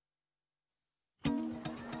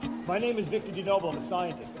light. My name is Victor DiNoble. I'm a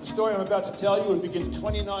scientist. The story I'm about to tell you begins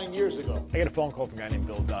 29 years ago. I get a phone call from a guy named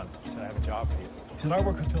Bill Dunn. He said, I have a job for you. He said, I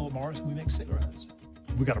work at Philip Morris and we make cigarettes.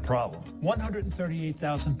 We got a problem.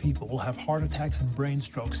 138,000 people will have heart attacks and brain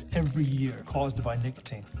strokes every year caused by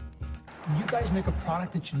nicotine. You guys make a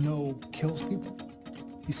product that you know kills people?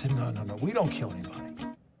 He said, no, we don't kill anybody.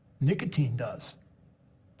 Nicotine does,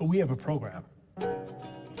 but we have a program.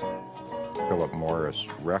 Philip Morris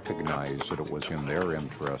recognized that it was in their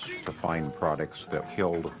interest to find products that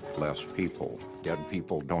killed less people. Dead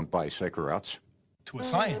people don't buy cigarettes. To a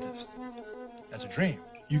scientist, that's a dream.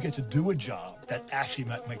 You get to do a job that actually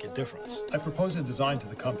might make a difference. I proposed a design to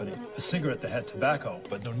the company, a cigarette that had tobacco,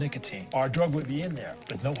 but no nicotine. Our drug would be in there,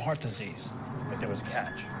 but no heart disease. But there was a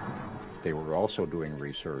catch. They were also doing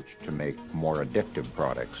research to make more addictive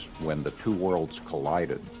products. When the two worlds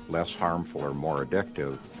collided, less harmful or more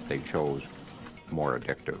addictive, they chose more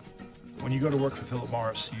addictive. When you go to work for Philip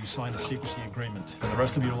Morris, you sign a secrecy agreement for the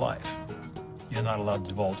rest of your life. You're not allowed to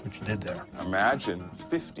divulge what you did there. Imagine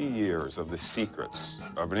 50 years of the secrets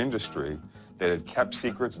of an industry that had kept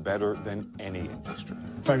secrets better than any industry.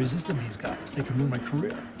 If I resisted these guys, they could ruin my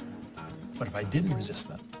career. But if I didn't resist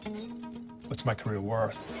them, what's my career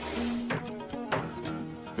worth?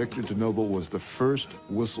 Victor DeNoble was the first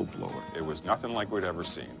whistleblower. It was nothing like we'd ever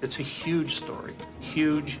seen. It's a huge story.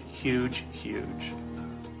 Huge, huge, huge.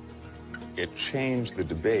 It changed the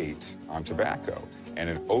debate on tobacco, and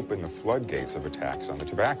it opened the floodgates of attacks on the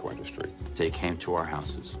tobacco industry. They came to our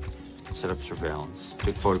houses, set up surveillance,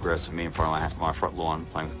 took photographs of me in front of my front lawn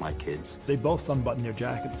playing with my kids. They both unbuttoned their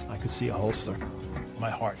jackets. I could see a holster. My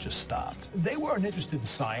heart just stopped. They weren't interested in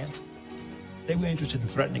science. They were interested in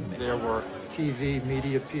threatening me. There were TV,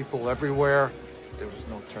 media people everywhere. There was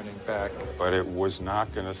no turning back. But it was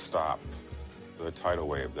not going to stop the tidal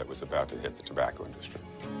wave that was about to hit the tobacco industry.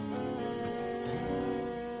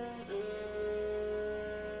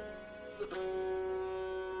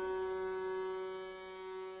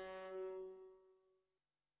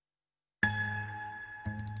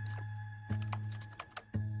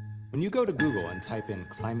 When you go to Google and type in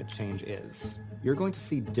climate change is, you're going to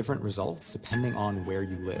see different results depending on where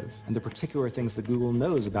you live and the particular things that Google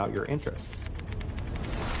knows about your interests.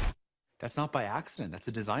 That's not by accident, that's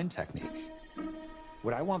a design technique.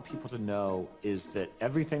 What I want people to know is that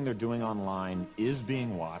everything they're doing online is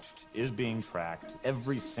being watched, is being tracked.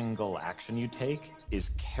 Every single action you take is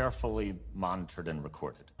carefully monitored and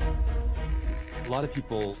recorded. A lot of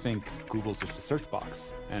people think Google's just a search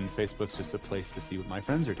box and Facebook's just a place to see what my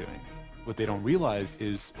friends are doing. What they don't realize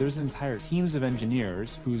is there's entire teams of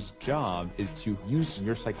engineers whose job is to use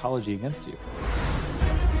your psychology against you.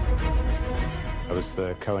 I was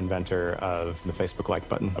the co-inventor of the Facebook like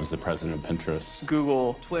button. I was the president of Pinterest.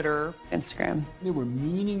 Google, Twitter, Instagram. There were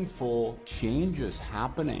meaningful changes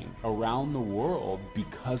happening around the world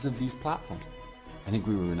because of these platforms. I think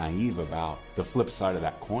we were naive about the flip side of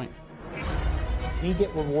that coin. We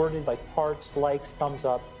get rewarded by hearts, likes, thumbs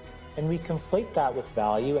up, and we conflate that with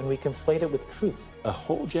value and we conflate it with truth. A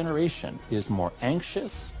whole generation is more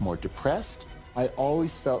anxious, more depressed. I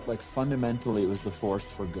always felt like fundamentally it was a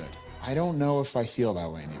force for good. I don't know if I feel that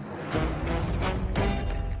way anymore.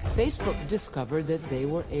 Facebook discovered that they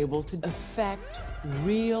were able to affect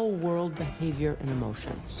real-world behavior and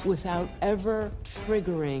emotions without ever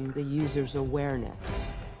triggering the user's awareness.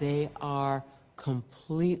 They are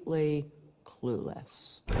completely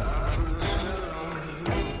clueless.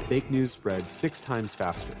 Fake news spreads 6 times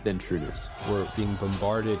faster than true news. We're being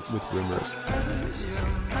bombarded with rumors.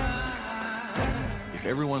 If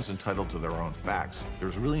everyone's entitled to their own facts,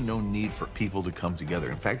 there's really no need for people to come together.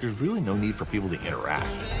 In fact, there's really no need for people to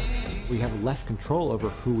interact. We have less control over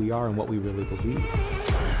who we are and what we really believe.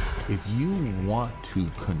 If you want to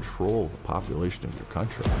control the population of your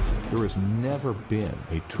country, there has never been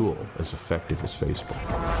a tool as effective as Facebook.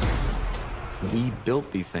 We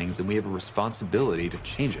built these things and we have a responsibility to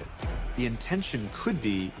change it. The intention could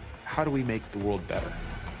be, how do we make the world better?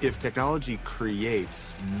 If technology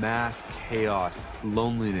creates mass chaos,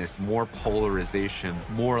 loneliness, more polarization,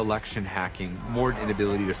 more election hacking, more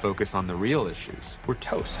inability to focus on the real issues, we're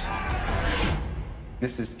toast.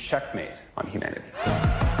 This is checkmate on humanity.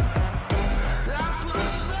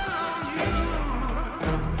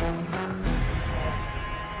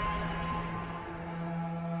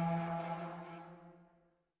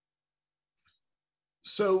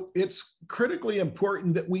 So it's critically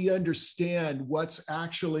important that we understand what's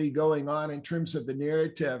actually going on in terms of the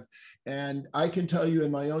narrative. And I can tell you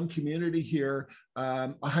in my own community here,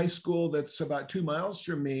 a high school that's about 2 miles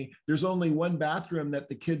from me, there's only one bathroom that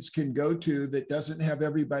the kids can go to that doesn't have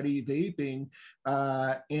everybody vaping.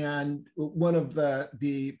 And one of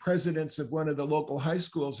the presidents of one of the local high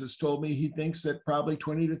schools has told me he thinks that probably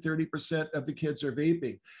 20 to 30% of the kids are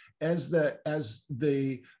vaping. As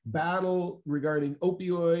the battle regarding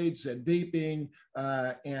opioids and vaping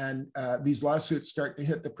and these lawsuits start to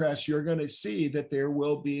hit the press, you're going to see that there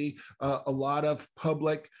will be a lot of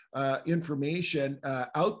public information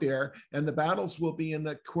out there, and the battles will be in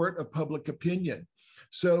the court of public opinion.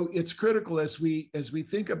 So it's critical as we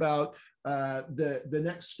think about the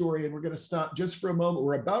next story, and we're going to stop just for a moment.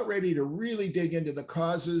 We're about ready to really dig into the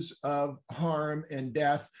causes of harm and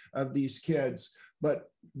death of these kids.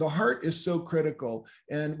 But the heart is so critical.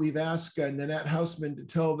 And we've asked Nanette Hausman to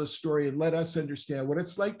tell the story and let us understand what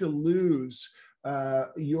it's like to lose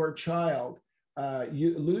your child.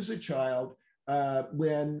 You lose a child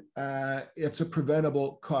when it's a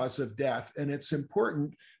preventable cause of death. And it's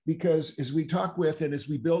important because as we talk with and as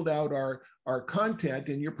we build out our content,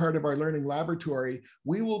 and you're part of our learning laboratory,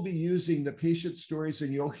 we will be using the patient stories,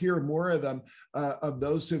 and you'll hear more of them, of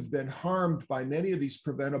those who've been harmed by many of these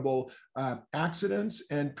preventable accidents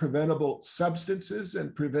and preventable substances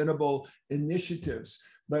and preventable initiatives.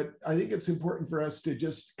 But I think it's important for us to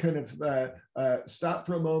just kind of stop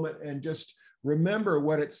for a moment and just remember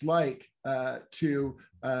what it's like to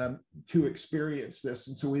experience this.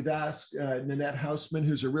 And so we've asked Nanette Hausman,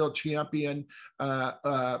 who's a real champion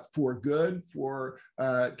for good, for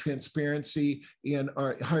transparency in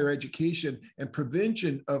our higher education and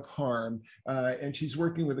prevention of harm. And she's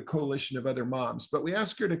working with a coalition of other moms. But we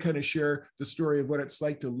asked her to kind of share the story of what it's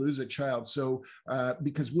like to lose a child. So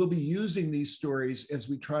because we'll be using these stories as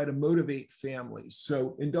we try to motivate families.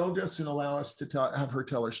 So indulge us and allow us to have her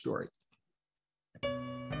tell her story.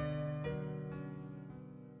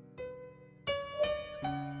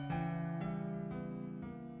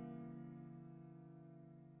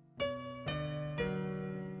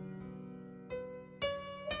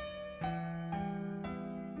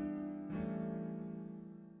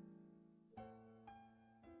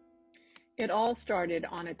 It all started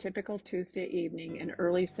on a typical Tuesday evening in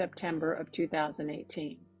early September of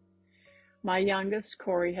 2018. My youngest,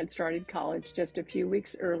 Corey, had started college just a few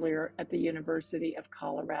weeks earlier at the University of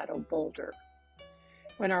Colorado, Boulder.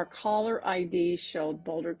 When our caller ID showed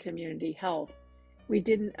Boulder Community Health, we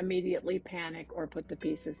didn't immediately panic or put the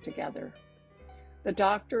pieces together. The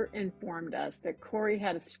doctor informed us that Corey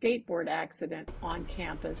had a skateboard accident on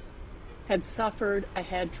campus, had suffered a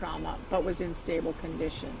head trauma, but was in stable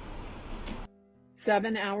condition.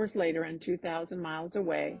 7 hours later and 2,000 miles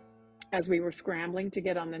away, as we were scrambling to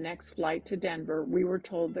get on the next flight to Denver, we were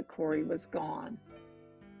told that Corey was gone.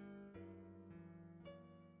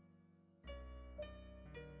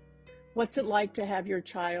 What's it like to have your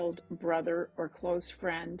child, brother, or close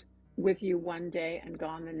friend with you one day and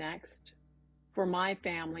gone the next? For my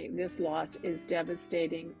family, this loss is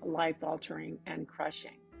devastating, life-altering, and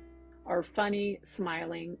crushing. Our funny,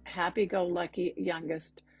 smiling, happy-go-lucky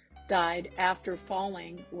youngest died after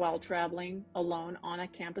falling while traveling alone on a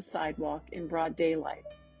campus sidewalk in broad daylight.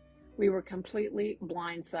 We were completely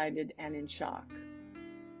blindsided and in shock.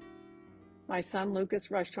 My son Lucas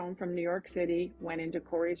rushed home from New York City, went into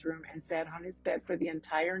Corey's room, and sat on his bed for the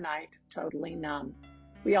entire night, totally numb.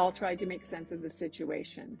 We all tried to make sense of the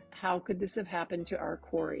situation. How could this have happened to our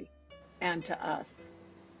Corey and to us?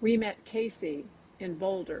 We met Casey in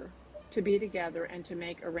Boulder to be together and to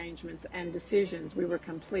make arrangements and decisions we were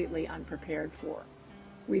completely unprepared for.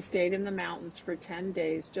 We stayed in the mountains for 10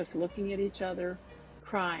 days just looking at each other,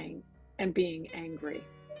 crying, and being angry.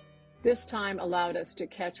 This time allowed us to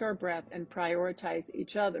catch our breath and prioritize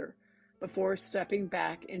each other before stepping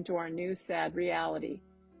back into our new sad reality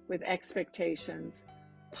with expectations,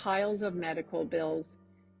 piles of medical bills,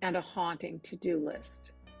 and a haunting to-do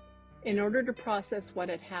list. In order to process what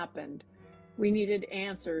had happened, we needed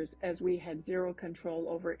answers as we had zero control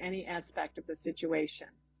over any aspect of the situation.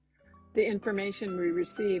 The information we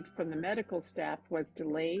received from the medical staff was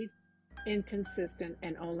delayed, inconsistent,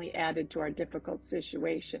 and only added to our difficult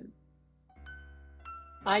situation.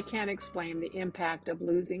 I can't explain the impact of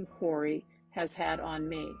losing Corey has had on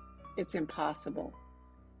me. It's impossible.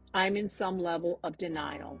 I'm in some level of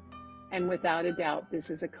denial, and without a doubt, this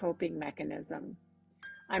is a coping mechanism.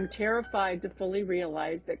 I'm terrified to fully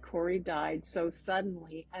realize that Corey died so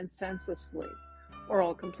suddenly and senselessly, or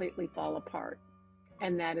I'll completely fall apart,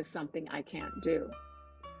 and that is something I can't do.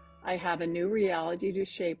 I have a new reality to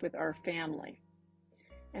shape with our family,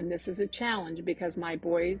 and this is a challenge because my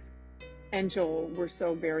boys and Joel were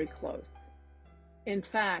so very close. In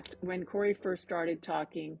fact, when Corey first started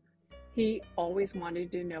talking, he always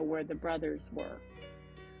wanted to know where the brothers were.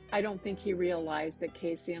 I don't think he realized that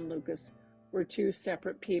Casey and Lucas were two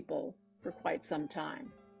separate people for quite some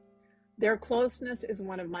time. Their closeness is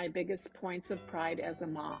one of my biggest points of pride as a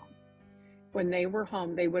mom. When they were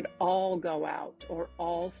home, they would all go out or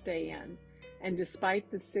all stay in, and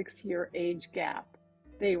despite the 6-year age gap,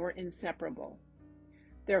 they were inseparable.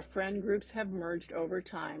 Their friend groups have merged over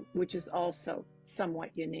time, which is also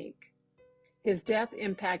somewhat unique. His death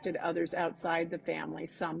impacted others outside the family,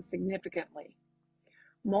 some significantly.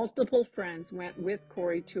 Multiple friends went with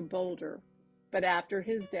Corey to Boulder, but after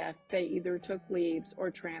his death, they either took leaves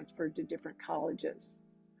or transferred to different colleges.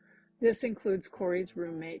 This includes Corey's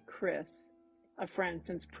roommate, Chris, a friend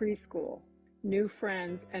since preschool. New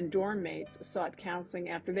friends and dorm mates sought counseling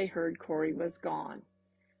after they heard Corey was gone.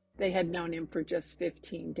 They had known him for just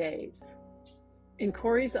 15 days. In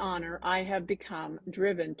Corey's honor, I have become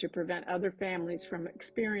driven to prevent other families from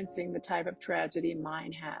experiencing the type of tragedy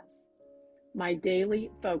mine has. My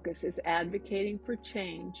daily focus is advocating for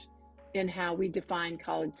change in how we define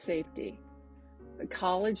college safety. The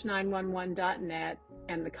college911.net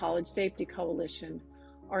and the College Safety Coalition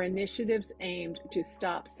are initiatives aimed to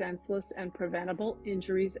stop senseless and preventable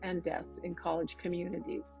injuries and deaths in college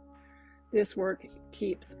communities. This work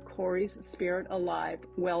keeps Corey's spirit alive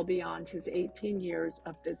well beyond his 18 years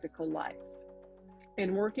of physical life.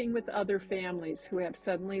 In working with other families who have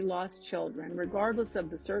suddenly lost children, regardless of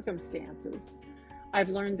the circumstances, I've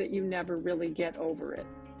learned that you never really get over it.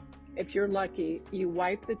 If you're lucky, you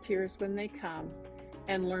wipe the tears when they come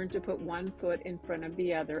and learn to put one foot in front of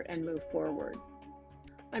the other and move forward.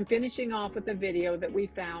 I'm finishing off with a video that we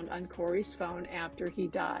found on Corey's phone after he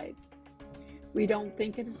died. We don't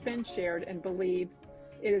think it has been shared and believe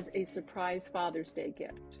it is a surprise Father's Day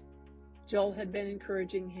gift. Joel had been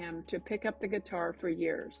encouraging him to pick up the guitar for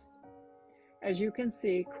years. As you can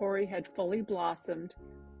see, Corey had fully blossomed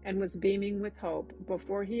and was beaming with hope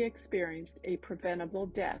before he experienced a preventable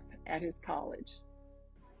death at his college.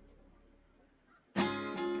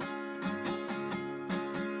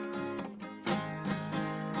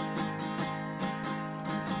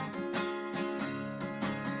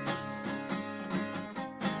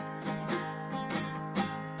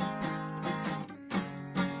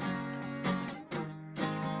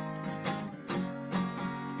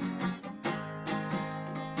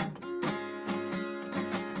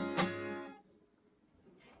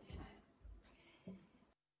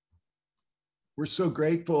 We're so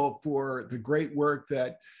grateful for the great work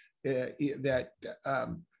that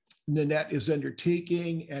Nanette is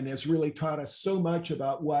undertaking and has really taught us so much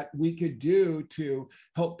about what we could do to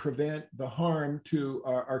help prevent the harm to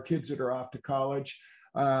our kids that are off to college.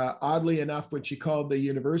 Oddly enough, when she called the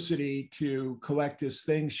university to collect his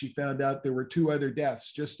things, she found out there were 2 other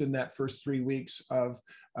deaths just in that first 3 weeks of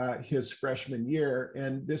his freshman year.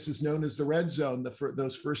 And this is known as the red zone.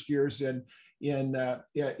 Those first years in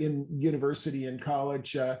university and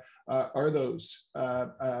college are those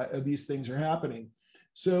these things are happening.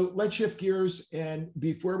 So let's shift gears, and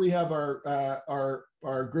before we have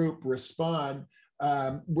our group respond,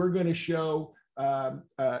 we're going to show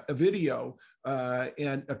a video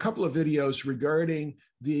and a couple of videos regarding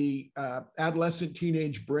the adolescent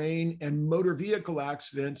teenage brain and motor vehicle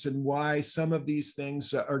accidents and why some of these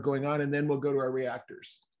things are going on, and then we'll go to our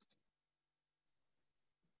reactors.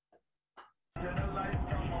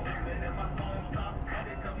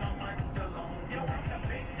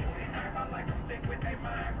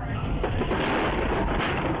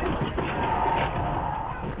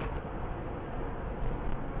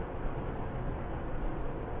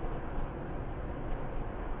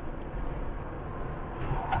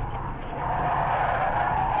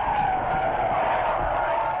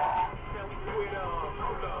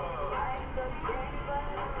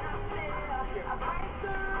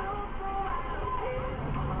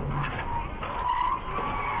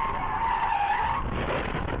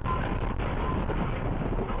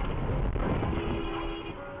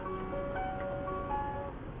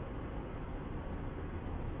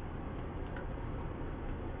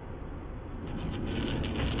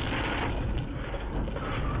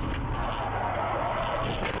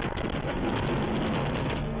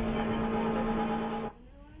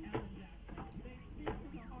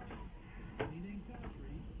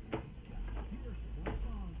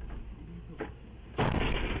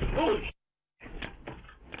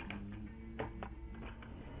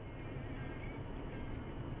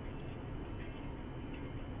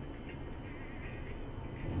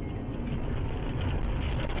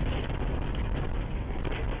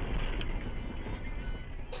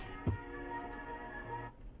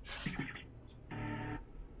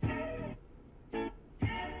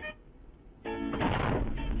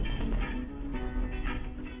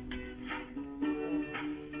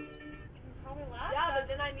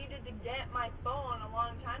 Then I needed to get my phone a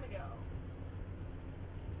long time ago.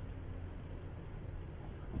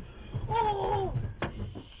 Oh!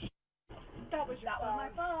 That was my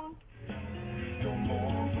phone.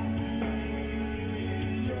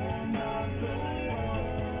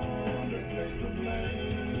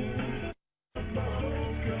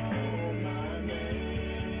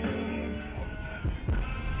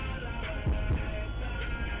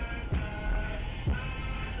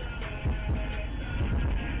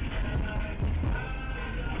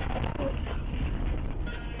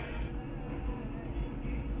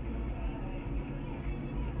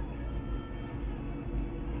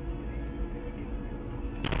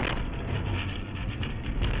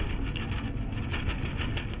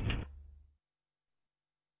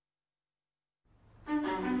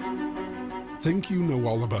 Think you know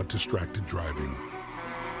all about distracted driving.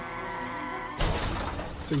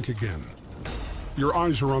 Think again. Your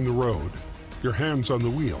eyes are on the road, your hands on the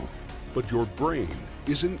wheel, but your brain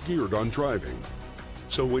isn't geared on driving.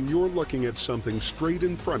 So when you're looking at something straight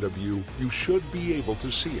in front of you, you should be able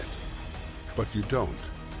to see it, but you don't.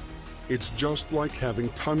 It's just like having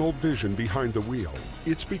tunnel vision behind the wheel.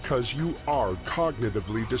 It's because you are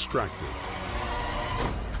cognitively distracted.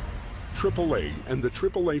 AAA and the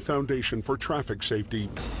AAA Foundation for Traffic Safety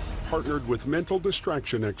partnered with mental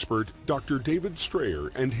distraction expert Dr. David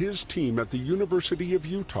Strayer and his team at the University of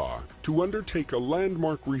Utah to undertake a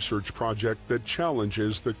landmark research project that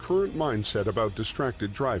challenges the current mindset about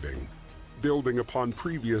distracted driving. Building upon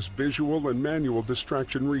previous visual and manual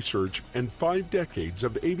distraction research and 5 decades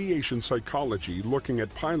of aviation psychology looking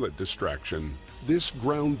at pilot distraction, this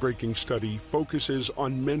groundbreaking study focuses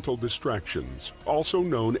on mental distractions, also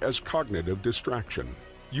known as cognitive distraction.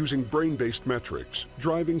 Using brain-based metrics,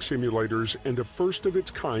 driving simulators, and a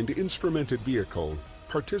first-of-its-kind instrumented vehicle,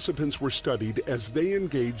 participants were studied as they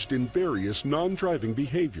engaged in various non-driving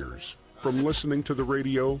behaviors, from listening to the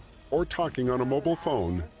radio or talking on a mobile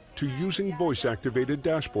phone to using voice-activated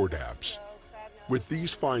dashboard apps. With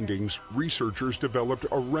these findings, researchers developed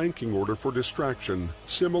a ranking order for distraction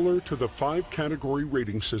similar to the 5-category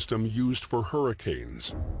rating system used for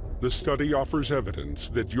hurricanes. The study offers evidence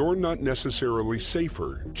that you're not necessarily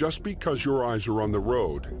safer just because your eyes are on the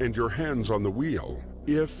road and your hands on the wheel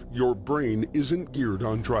if your brain isn't geared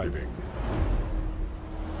on driving.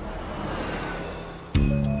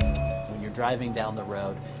 When you're driving down the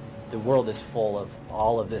road, the world is full of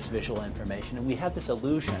all of this visual information, and we have this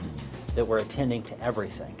illusion that we're attending to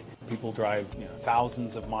everything. People drive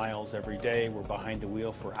thousands of miles every day. We're behind the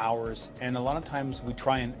wheel for hours. And a lot of times we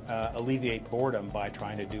try and alleviate boredom by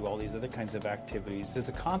trying to do all these other kinds of activities. As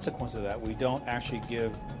a consequence of that, we don't actually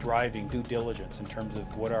give driving due diligence in terms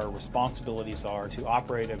of what our responsibilities are to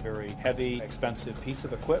operate a very heavy, expensive piece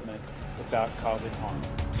of equipment without causing harm.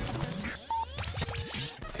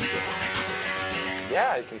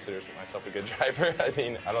 Yeah, I consider myself a good driver. I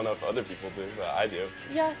mean, I don't know if other people do, but I do.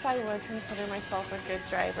 Yes, I would consider myself a good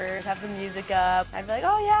driver. Have the music up. I'd be like,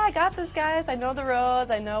 oh yeah, I got this, guys. I know the roads.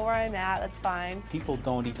 I know where I'm at. That's fine. People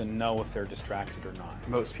don't even know if they're distracted or not.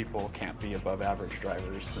 Most people can't be above average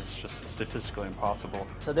drivers. That's just statistically impossible.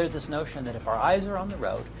 So there's this notion that if our eyes are on the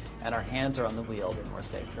road and our hands are on the wheel, then we're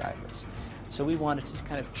safe drivers. So we wanted to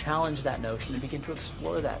kind of challenge that notion and begin to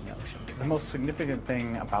explore that notion. The most significant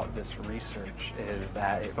thing about this research is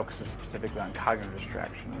that it focuses specifically on cognitive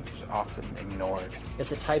distraction, which is often ignored. It's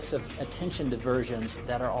the types of attention diversions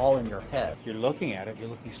that are all in your head. You're looking at it, you're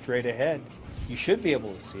looking straight ahead. You should be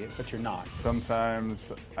able to see it, but you're not.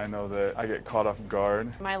 Sometimes I know that I get caught off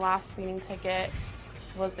guard. My last speeding ticket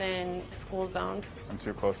was in school zone. I'm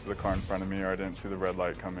too close to the car in front of me, or I didn't see the red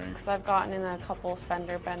light coming. Because I've gotten in a couple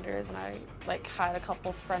fender benders, and I had a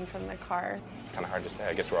couple friends in the car. It's kind of hard to say.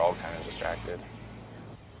 I guess we're all kind of distracted.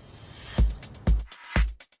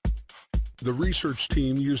 The research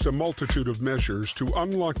team used a multitude of measures to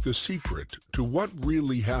unlock the secret to what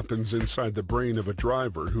really happens inside the brain of a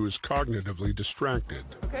driver who is cognitively distracted.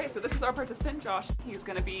 Okay, so this is our participant, Josh. He's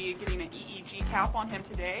going to be getting an EEG cap on him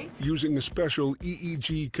today. Using a special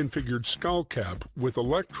EEG-configured skull cap with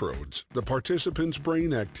electrodes, the participant's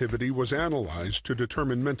brain activity was analyzed to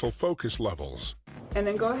determine mental focus levels. And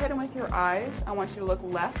then go ahead and with your eyes, I want you to look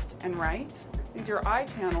left and right. These are your eye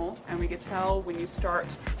channels, and we can tell when you start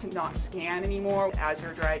to not scan anymore as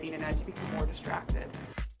you're driving and as you become more distracted.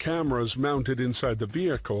 Cameras mounted inside the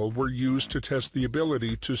vehicle were used to test the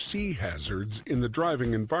ability to see hazards in the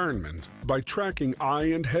driving environment by tracking eye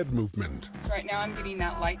and head movement. So right now I'm getting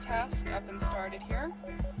that light task up and started here.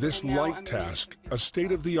 This light task, a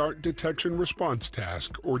state-of-the-art detection response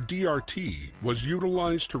task, or DRT, was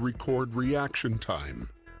utilized to record reaction time.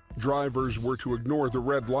 Drivers were to ignore the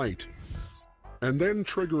red light and then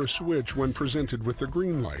trigger a switch when presented with the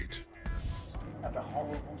green light. And a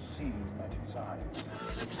horrible scene met his eyes.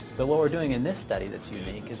 But what we're doing in this study that's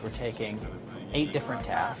unique is we're taking 8 different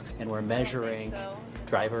tasks and we're measuring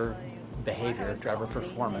driver behavior, driver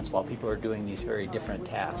performance while people are doing these very different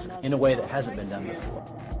tasks in a way that hasn't been done before.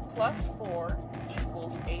 Plus 4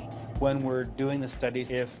 equals 8. When we're doing the studies,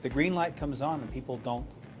 if the green light comes on and people don't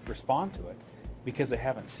respond to it because they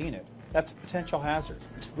haven't seen it, that's a potential hazard.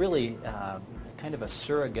 It's really kind of a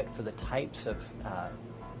surrogate for the types of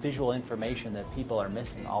visual information that people are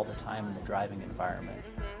missing all the time in the driving environment.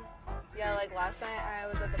 Yeah, like last night I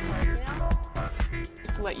was at the park,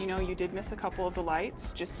 Just to let you know, you did miss a couple of the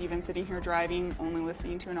lights, just even sitting here driving, only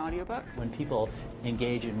listening to an audiobook. When people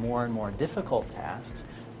engage in more and more difficult tasks,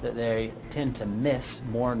 that they tend to miss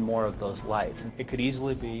more and more of those lights. It could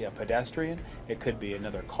easily be a pedestrian, it could be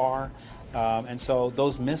another car, and so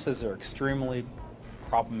those misses are extremely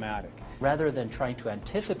problematic. Rather than trying to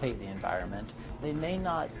anticipate the environment, they may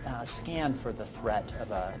not scan for the threat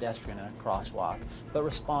of a pedestrian in a crosswalk, but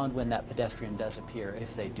respond when that pedestrian does appear,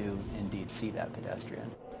 if they do indeed see that pedestrian.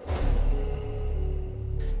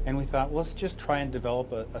 And we thought, let's just try and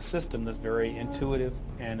develop a system that's very intuitive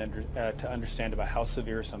and to understand about how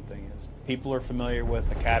severe something is. People are familiar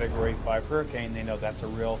with a Category 5 hurricane. They know that's a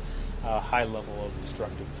real high level of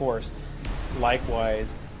destructive force.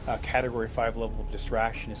 Likewise, a Category 5 level of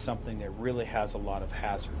distraction is something that really has a lot of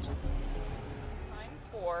hazards. Times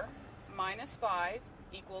 4 minus 5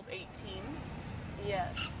 equals 18.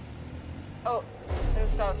 Yes. Oh, there's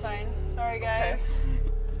a stop sign. Sorry, guys. Okay.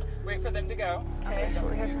 Wait for them to go. Okay, So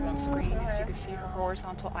we have her on screen. As you can see, her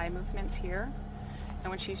horizontal eye movements here.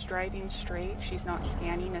 And when she's driving straight, she's not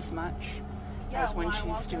scanning as much as when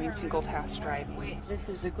she's doing single task driving. Wait. This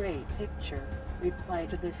is a great picture. Reply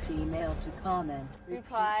to this email to comment.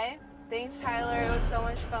 Reply. Thanks, Tyler. It was so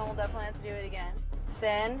much fun. We'll definitely have to do it again.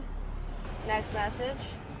 Send. Next message.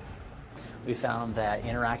 We found that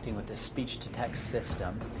interacting with the speech-to-text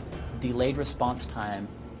system delayed response time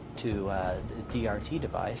to the DRT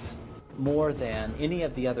device more than any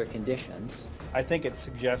of the other conditions. I think it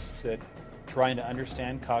suggests that trying to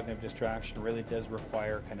understand cognitive distraction really does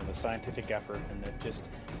require kind of a scientific effort, and that just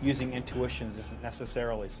using intuitions isn't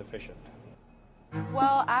necessarily sufficient.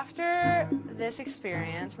 Well, after this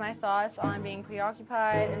experience, my thoughts on being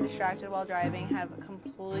preoccupied and distracted while driving have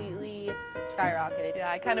completely skyrocketed.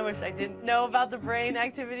 Yeah, I kind of wish I didn't know about the brain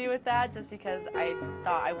activity with that, just because I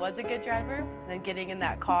thought I was a good driver. And then getting in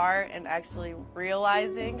that car and actually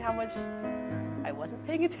realizing how much I wasn't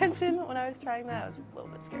paying attention when I was trying that was a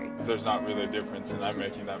little bit scary. There's not really a difference in I'm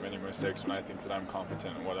making that many mistakes when I think that I'm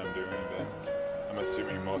competent in what I'm doing, then I'm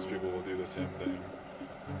assuming most people will do the same thing.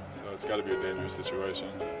 So it's got to be a dangerous situation.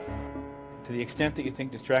 To the extent that you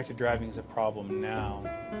think distracted driving is a problem now,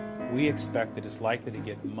 we expect that it's likely to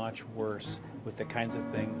get much worse with the kinds of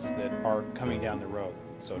things that are coming down the road,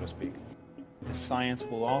 so to speak. The science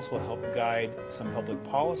will also help guide some public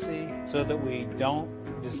policy so that we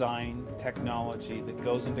don't design technology that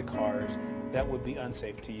goes into cars that would be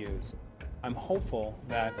unsafe to use. I'm hopeful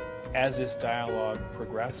that as this dialogue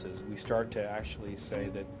progresses, we start to actually say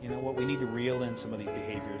that, you know what, we need to reel in some of these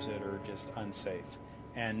behaviors that are just unsafe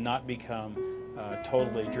and not become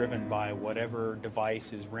totally driven by whatever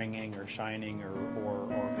device is ringing or shining or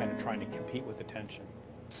kind of trying to compete with attention.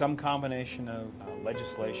 Some combination of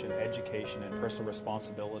legislation, education, and personal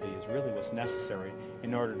responsibility is really what's necessary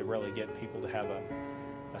in order to really get people to have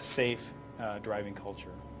a safe driving culture.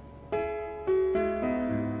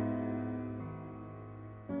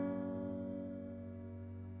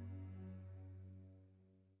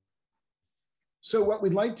 So what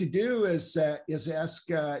we'd like to do is ask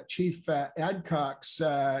Chief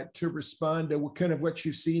Adcox to respond to kind of what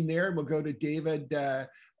you've seen there. We'll go to David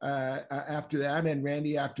after that, and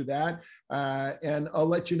Randy after that. And I'll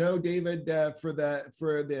let you know, David, for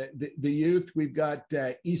the youth, we've got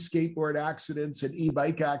e-skateboard accidents and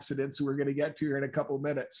e-bike accidents we're going to get to here in a couple of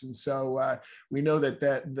minutes. And so we know that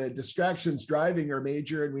the distractions driving are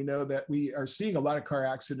major, and we know that we are seeing a lot of car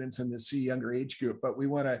accidents in this younger age group. But we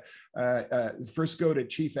want to first go to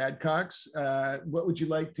Chief Adcox. What would you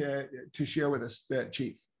like to share with us,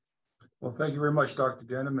 Chief? Well, thank you very much, Dr.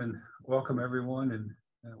 Denham, and welcome everyone, and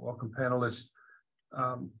welcome panelists.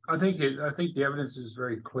 I think the evidence is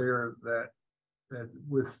very clear that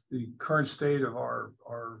with the current state of our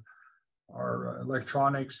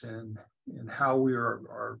electronics and how we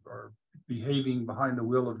are behaving behind the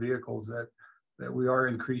wheel of vehicles, that we are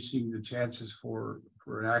increasing the chances for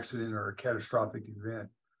an accident or a catastrophic event.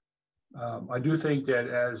 I do think that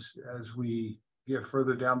as we get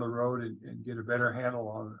further down the road and get a better handle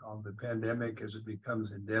on the pandemic as it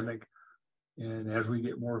becomes endemic, and as we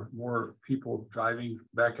get more people driving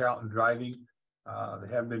back out and driving,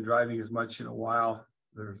 they haven't been driving as much in a while.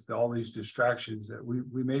 There's all these distractions that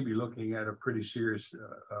we may be looking at a pretty serious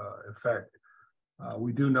effect.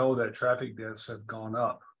 We do know that traffic deaths have gone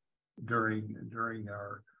up during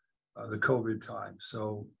our the COVID time,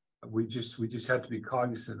 so we just have to be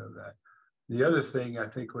cognizant of that. The other thing, I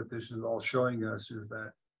think what this is all showing us is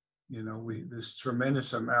that, you know, this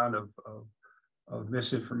tremendous amount of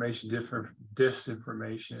misinformation,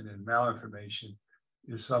 disinformation, and malinformation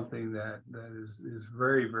is something that is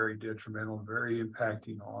very, very detrimental, very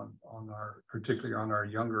impacting on particularly on our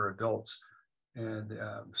younger adults. And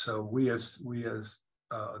so we as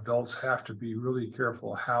adults have to be really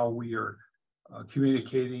careful how we are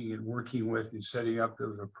communicating and working with and setting up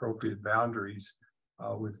those appropriate boundaries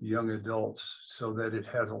with young adults so that it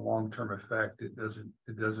has a long-term effect. It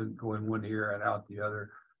doesn't go in one ear and out the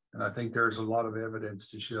other. And I think there's a lot of evidence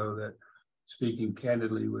to show that speaking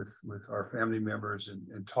candidly with our family members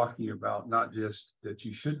and talking about not just that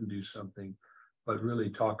you shouldn't do something, but really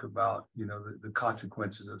talk about, you know, the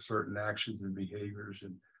consequences of certain actions and behaviors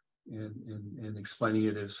and explaining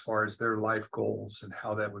it as far as their life goals and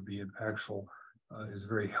how that would be impactful is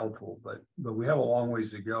very helpful. But we have a long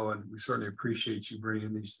ways to go, and we certainly appreciate you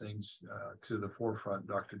bringing these things to the forefront,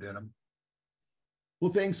 Dr. Denham.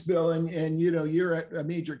 Well, thanks, Bill. And you know, you're at a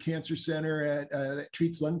major cancer center that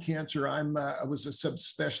treats lung cancer. I was a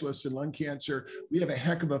subspecialist in lung cancer. We have a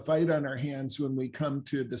heck of a fight on our hands when we come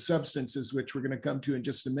to the substances, which we're going to come to in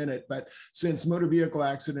just a minute. But since motor vehicle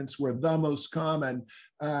accidents were the most common,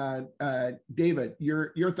 David,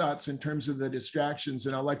 your thoughts in terms of the distractions,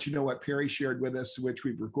 and I'll let you know what Perry shared with us, which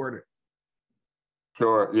we've recorded.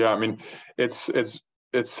 Sure. Yeah. I mean,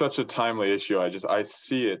 it's such a timely issue. I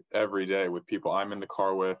see it every day with people I'm in the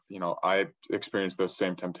car with. You know, I experience those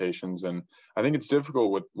same temptations, and I think it's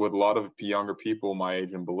difficult with a lot of younger people my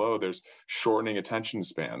age and below. There's shortening attention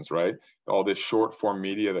spans, right? All this short form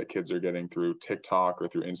media that kids are getting through TikTok or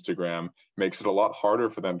through Instagram makes it a lot harder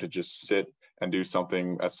for them to just sit and do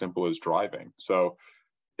something as simple as driving. So,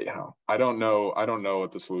 you know, I don't know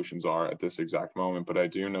what the solutions are at this exact moment, but I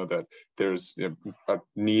do know that there's a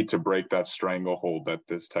need to break that stranglehold that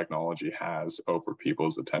this technology has over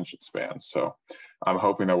people's attention spans. So I'm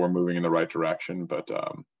hoping that we're moving in the right direction, but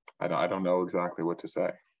I don't know exactly what to say.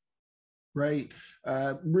 Right.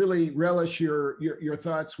 Really relish your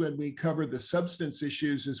thoughts when we cover the substance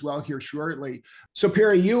issues as well here shortly. So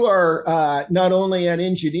Perry, you are not only an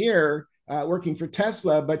engineer working for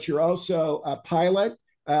Tesla, but you're also a pilot.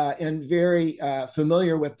 And very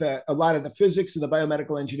familiar with a lot of the physics and the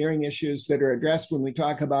biomedical engineering issues that are addressed when we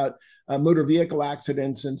talk about motor vehicle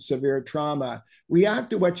accidents and severe trauma.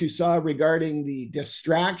 React to what you saw regarding the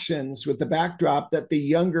distractions with the backdrop that the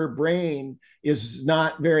younger brain is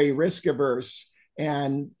not very risk averse,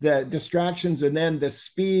 and the distractions and then the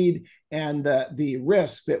speed and the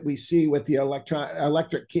risk that we see with the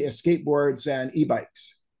electric skateboards and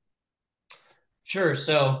e-bikes. Sure.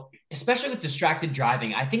 So especially with distracted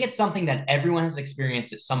driving, I think it's something that everyone has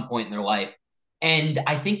experienced at some point in their life. And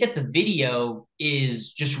I think that the video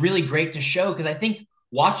is just really great to show, because I think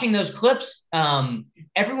watching those clips,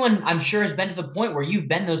 everyone I'm sure has been to the point where you've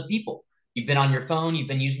been those people. You've been on your phone, you've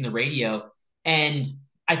been using the radio. And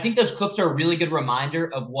I think those clips are a really good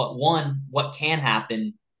reminder of what can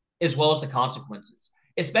happen, as well as the consequences,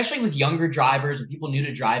 especially with younger drivers and people new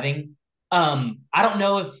to driving. I don't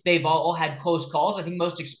know if they've all had close calls. I think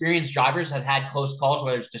most experienced drivers have had close calls,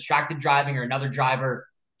 whether it's distracted driving or another driver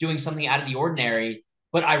doing something out of the ordinary.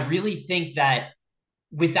 But I really think that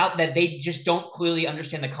without that, they just don't clearly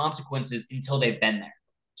understand the consequences until they've been there.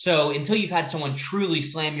 So until you've had someone truly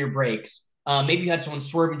slam your brakes, maybe you had someone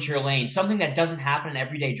swerve into your lane, something that doesn't happen in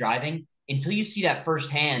everyday driving, until you see that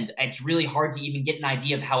firsthand, it's really hard to even get an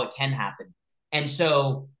idea of how it can happen. And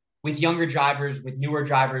so with younger drivers, with newer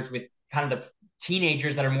drivers, with kind of the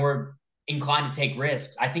teenagers that are more inclined to take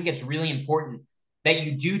risks, I think it's really important that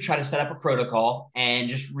you do try to set up a protocol and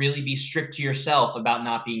just really be strict to yourself about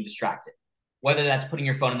not being distracted. Whether that's putting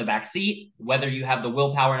your phone in the back seat, whether you have the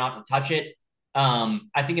willpower not to touch it.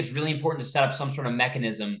 I think it's really important to set up some sort of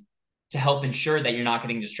mechanism to help ensure that you're not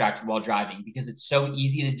getting distracted while driving, because it's so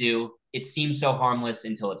easy to do. It seems so harmless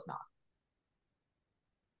until it's not.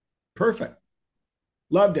 Perfect.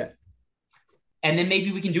 Loved it. And then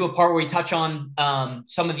maybe we can do a part where we touch on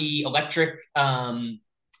some of the electric, some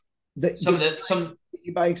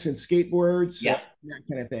e-bikes and skateboards, yeah, that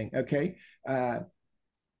kind of thing. Okay.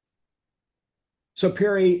 So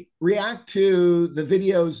Perry, react to the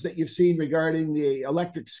videos that you've seen regarding the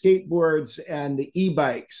electric skateboards and the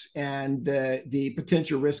e-bikes and the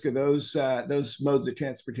potential risk of those modes of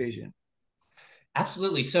transportation.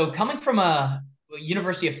 Absolutely. So coming from a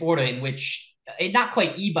University of Florida, in which not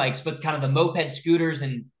quite e-bikes, but kind of the moped scooters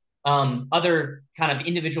and other kind of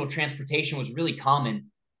individual transportation was really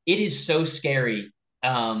common. It is so scary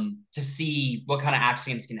to see what kind of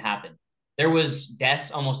accidents can happen. There was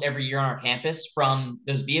deaths almost every year on our campus from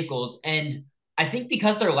those vehicles. And I think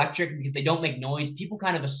because they're electric, because they don't make noise, people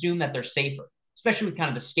kind of assume that they're safer, especially with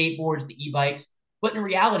kind of the skateboards, the e-bikes. But in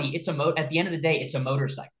reality, at the end of the day, it's a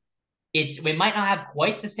motorcycle. It might not have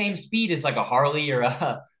quite the same speed as like a Harley or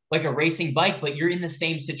like a racing bike, but you're in the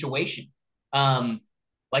same situation.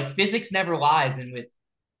 Like physics never lies. And with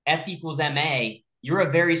F equals MA, you're a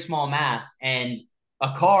very small mass. And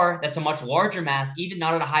A car that's a much larger mass, even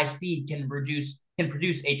not at a high speed, can produce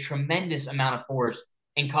a tremendous amount of force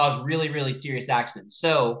and cause really, really serious accidents.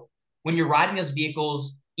 So when you're riding those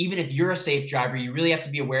vehicles, even if you're a safe driver, you really have to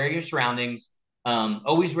be aware of your surroundings.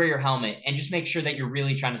 Always wear your helmet and just make sure that you're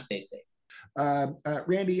really trying to stay safe.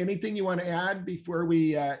 Randy, anything you want to add before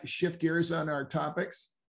we shift gears on our topics?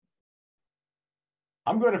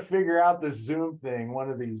 I'm going to figure out this Zoom thing one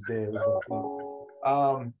of these days.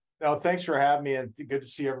 No, thanks for having me, and good to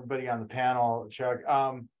see everybody on the panel, Chuck.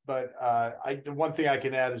 But the one thing I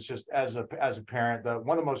can add is just as a parent,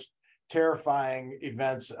 one of the most terrifying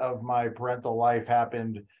events of my parental life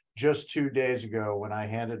happened just 2 days ago when I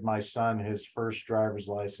handed my son his first driver's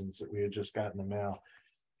license that we had just got in the mail.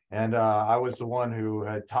 And I was the one who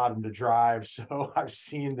had taught him to drive, so I've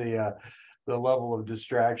seen the level of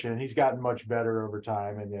distraction. He's gotten much better over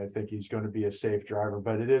time, and I think he's going to be a safe driver.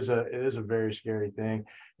 But it is a very scary thing.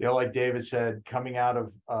 You know, like David said,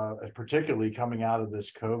 particularly coming out of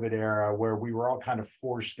this COVID era, where we were all kind of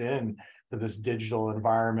forced in to this digital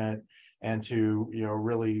environment, and to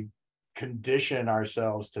really condition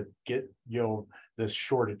ourselves to get this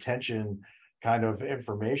short attention kind of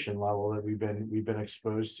information level that we've been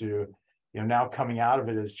exposed to. Now coming out of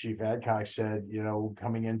it, as Chief Adcock said,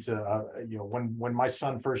 coming into, when my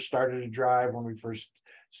son first started to drive, when we first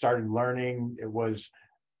started learning, it was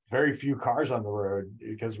very few cars on the road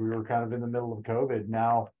because we were kind of in the middle of COVID.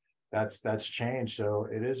 Now that's changed. So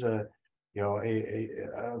it is a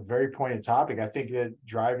very poignant topic. I think that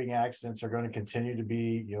driving accidents are going to continue to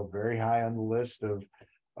be, very high on the list of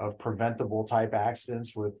preventable type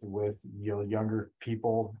accidents with younger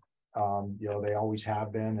people. They always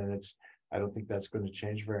have been, and I don't think that's going to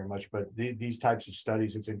change very much. But these types of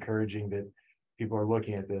studies, it's encouraging that people are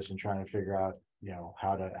looking at this and trying to figure out,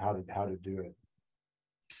 how to do it.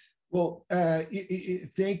 Well,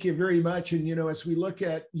 thank you very much. And, as we look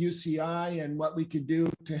at UCI and what we could do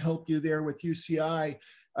to help you there with UCI,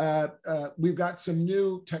 we've got some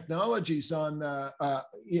new technologies on the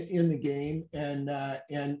in the game, and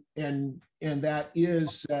that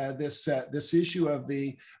is this issue of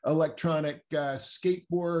the electronic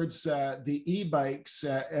skateboards, the e-bikes,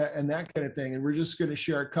 and that kind of thing. And we're just going to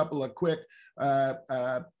share a couple of quick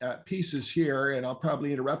pieces here, and I'll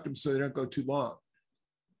probably interrupt them so they don't go too long.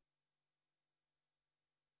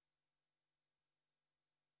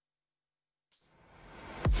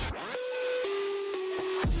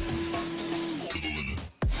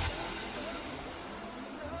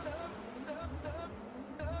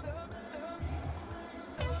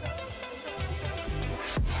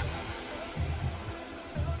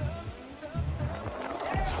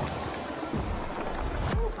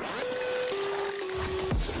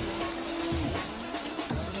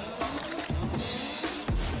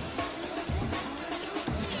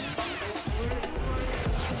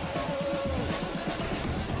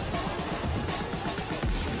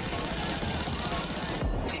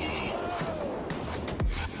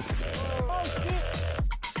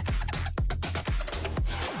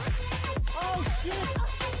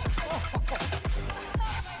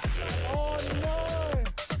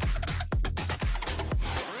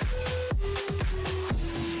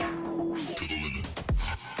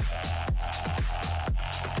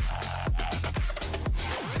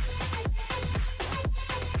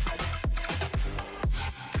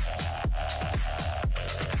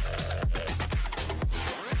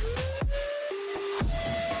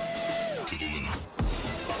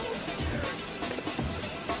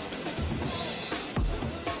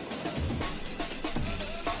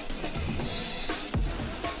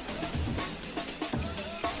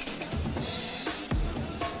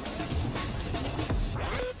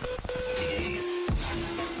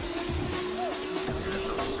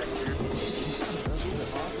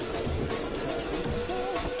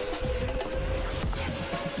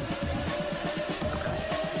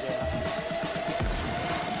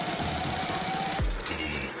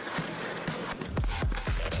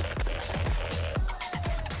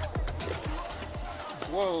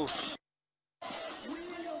 Whoa.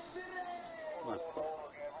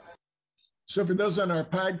 So for those on our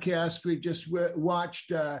podcast, we just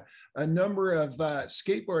watched a number of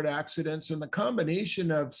skateboard accidents, and the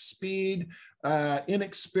combination of speed,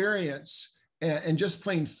 inexperience, and just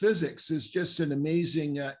plain physics is just an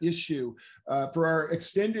amazing issue. For our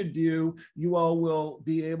extended view, you all will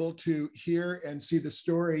be able to hear and see the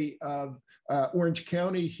story of Orange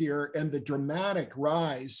County here and the dramatic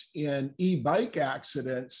rise in e-bike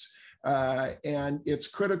accidents. And it's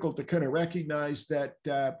critical to kind of recognize that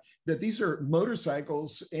that these are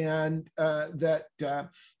motorcycles, and that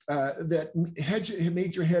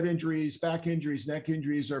major head injuries, back injuries, neck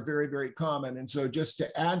injuries are very, very common. And so just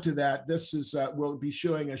to add to that, this is, we'll be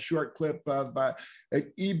showing a short clip of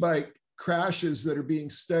e-bike crashes that are being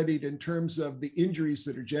studied in terms of the injuries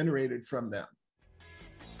that are generated from them.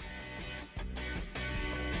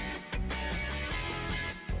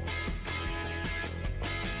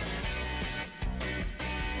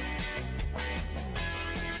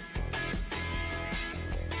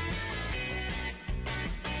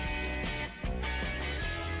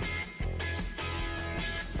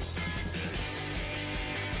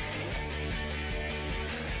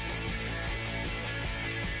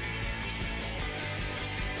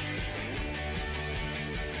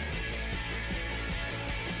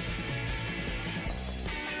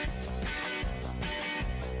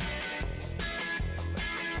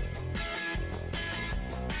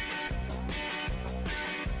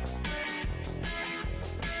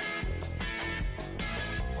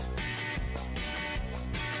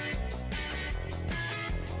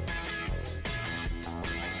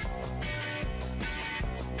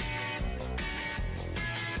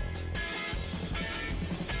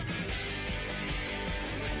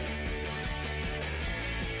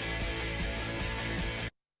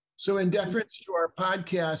 So in deference to our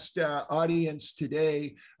podcast audience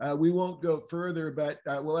today, we won't go further, but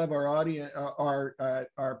we'll have our audience,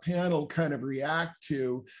 our panel kind of react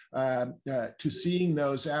to seeing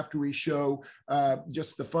those after we show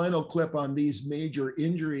just the final clip on these major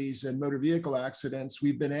injuries and motor vehicle accidents.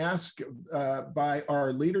 We've been asked by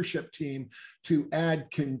our leadership team to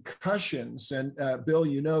add concussions. And Bill,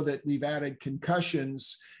 you know that we've added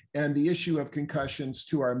concussions and the issue of concussions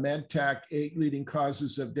to our MedTech 8 leading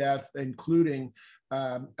causes of death, including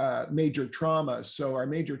major trauma. So our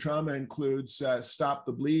major trauma includes stop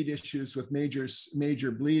the bleed issues with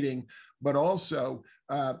major bleeding, but also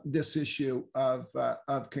this issue of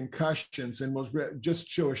concussions. And we'll just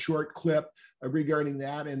show a short clip regarding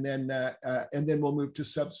that, and then we'll move to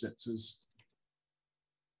substances.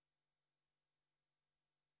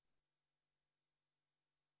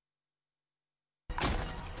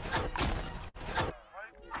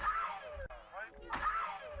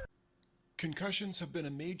 Concussions have been a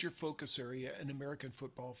major focus area in American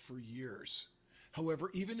football for years. However,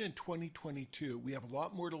 even in 2022, we have a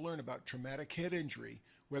lot more to learn about traumatic head injury,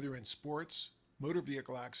 whether in sports, motor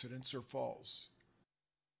vehicle accidents, or falls.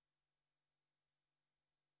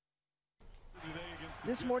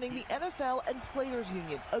 This morning, the NFL and Players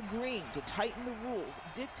Union agreeing to tighten the rules,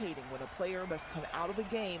 dictating when a player must come out of a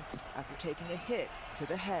game after taking a hit to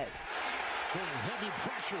the head. Heavy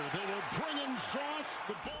pressure. They were bringing sauce.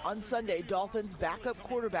 On Sunday, Dolphins backup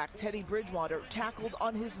quarterback Teddy Bridgewater tackled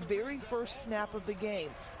on his very first snap of the game.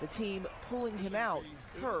 The team pulling him out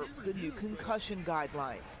per the new concussion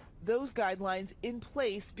guidelines. Those guidelines in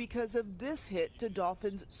place because of this hit to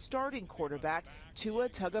Dolphins starting quarterback Tua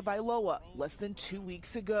Tagovailoa less than 2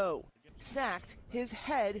 weeks ago. Sacked, his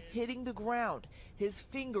head hitting the ground, his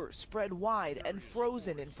fingers spread wide and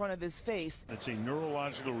frozen in front of his face. It's a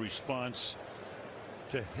neurological response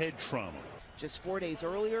to head trauma. Just 4 days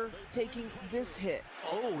earlier, taking this hit.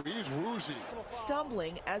 Oh, he's woozy.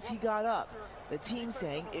 Stumbling as he got up. The team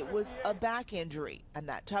saying it was a back injury and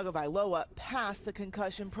that Tagovailoa passed the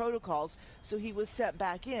concussion protocols, so he was set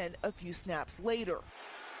back in a few snaps later.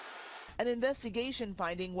 An investigation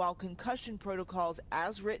finding while concussion protocols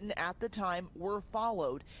as written at the time were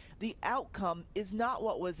followed, the outcome is not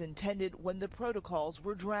what was intended when the protocols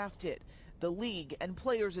were drafted. The league and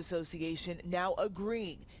Players Association now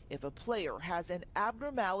agreeing if a player has an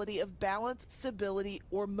abnormality of balance, stability,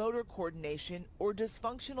 or motor coordination or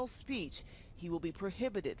dysfunctional speech, he will be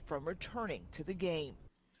prohibited from returning to the game.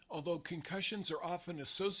 Although concussions are often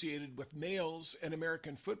associated with males and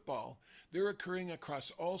American football, they're occurring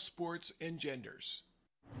across all sports and genders.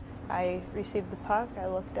 I received the puck, I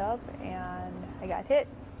looked up, and I got hit.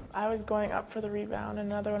 I was going up for the rebound, and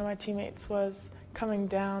another one of my teammates was coming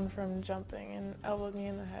down from jumping and elbowed me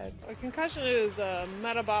in the head. A concussion is a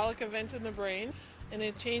metabolic event in the brain, and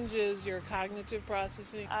it changes your cognitive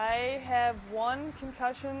processing. I have one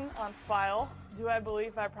concussion on file. Do I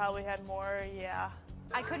believe I probably had more? Yeah.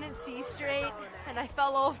 I couldn't see straight and I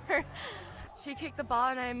fell over. She kicked the ball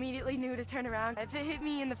and I immediately knew to turn around. If it hit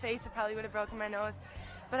me in the face, it probably would have broken my nose.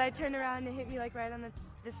 But I turned around and it hit me like right on the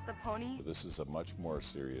pony. This is a much more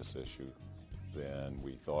serious issue than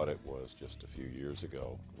we thought it was just a few years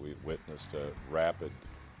ago. We've witnessed a rapid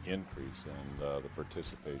increase in the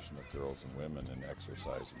participation of girls and women in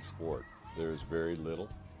exercise and sport. There's very little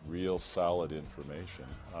real solid information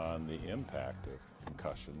on the impact of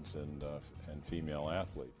concussions and female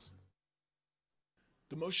athletes.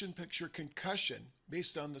 The motion picture Concussion,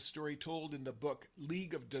 based on the story told in the book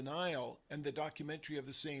League of Denial and the documentary of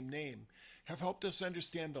the same name, have helped us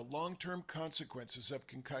understand the long-term consequences of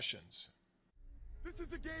concussions. This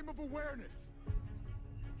is a game of awareness.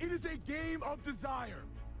 It is a game of desire.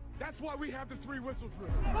 That's why we have the 3-whistle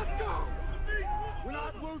drill. Let's go! When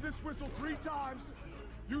I blow this whistle 3 times,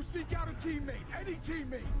 you seek out a teammate, any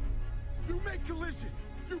teammate. You make collision.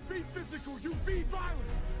 You be physical. You be violent.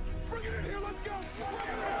 Bring it in here. Let's go. Bring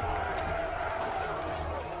it in.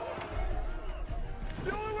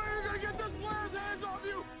 The only way you're going to get this player's hands off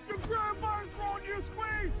you, you grab by his throat, you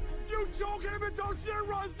squeeze. You choke him until shit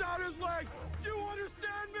runs down his leg. You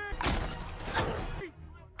understand me?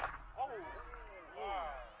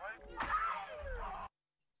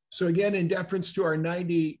 So again, in deference to our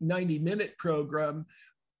 90-minute program,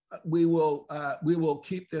 we will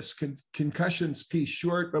keep this concussions piece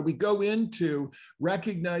short, but we go into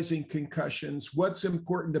recognizing concussions, what's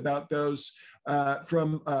important about those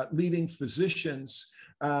from leading physicians.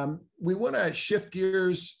 We want to shift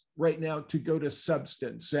gears right now to go to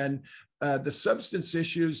substance, and the substance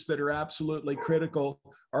issues that are absolutely critical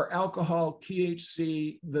are alcohol,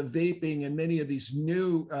 THC, the vaping, and many of these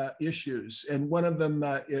new issues. And one of them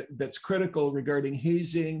that's critical regarding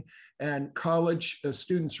hazing and college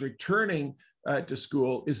students returning to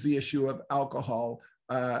school is the issue of alcohol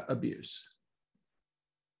abuse.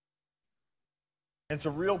 It's a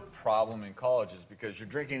real problem in colleges because you're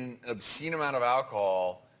drinking an obscene amount of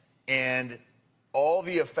alcohol, and all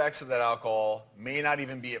the effects of that alcohol may not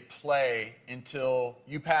even be at play until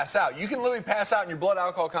you pass out. You can literally pass out and your blood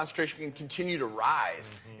alcohol concentration can continue to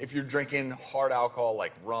rise if you're drinking hard alcohol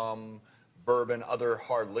like rum, bourbon, other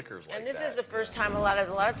hard liquors like that. And this is the first time a lot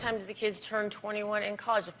of times the kids turn 21 in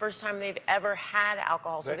college, the first time they've ever had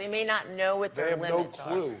alcohol, so they may not know what their limits are.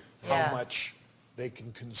 They have no clue how much they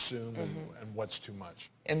can consume and what's too much.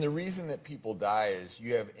 And the reason that people die is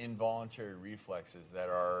you have involuntary reflexes that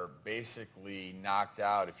are basically knocked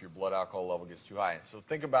out if your blood alcohol level gets too high. So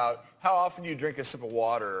think about how often you drink a sip of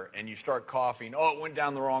water and you start coughing, oh, it went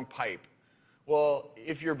down the wrong pipe. Well,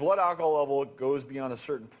 if your blood alcohol level goes beyond a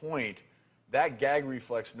certain point, that gag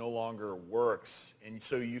reflex no longer works, and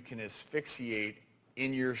so you can asphyxiate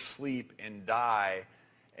in your sleep and die.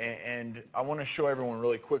 And I want to show everyone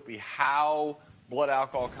really quickly how blood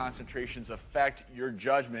alcohol concentrations affect your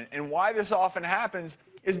judgment. And why this often happens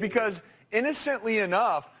is because, innocently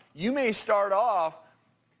enough, you may start off,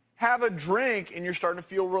 have a drink, and you're starting to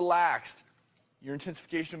feel relaxed. Your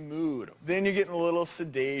intensification of mood. Then you're getting a little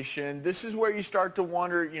sedation. This is where you start to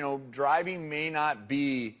wonder, driving may not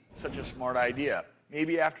be such a smart idea.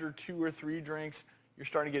 Maybe after 2 or 3 drinks, you're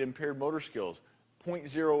starting to get impaired motor skills.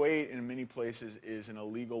 0.08 in many places is an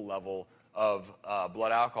illegal level of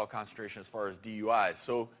blood alcohol concentration as far as DUIs.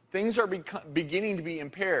 So things are beginning to be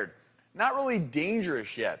impaired. Not really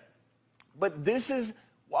dangerous yet, but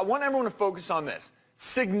I want everyone to focus on this.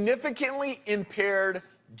 Significantly impaired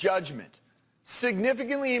judgment.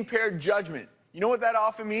 Significantly impaired judgment. You know what that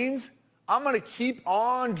often means? I'm going to keep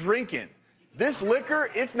on drinking. This liquor,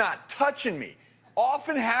 it's not touching me.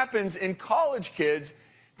 Often happens in college kids.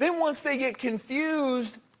 Then once they get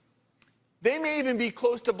confused, they may even be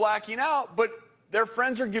close to blacking out, but their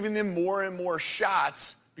friends are giving them more and more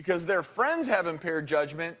shots because their friends have impaired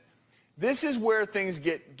judgment. This is where things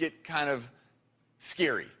get kind of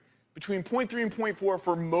scary. Between 0.3 and 0.4,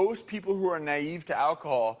 for most people who are naive to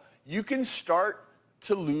alcohol, you can start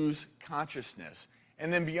to lose consciousness.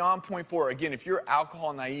 And then beyond 0.4, again, if you're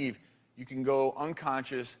alcohol naive, you can go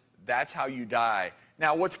unconscious. That's how you die.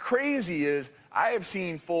 Now, what's crazy is I have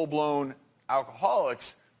seen full-blown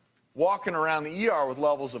alcoholics walking around the ER with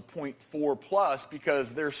levels of 0.4 plus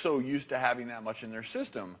because they're so used to having that much in their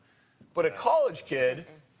system. But a college kid,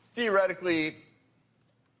 theoretically,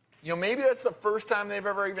 maybe that's the first time they've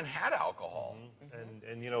ever even had alcohol.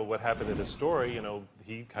 And what happened in his story,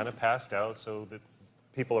 he kind of passed out, so that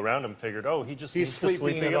people around him figured, oh, he just needs to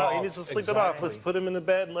sleep it off. He needs to sleep it off. Let's put him in the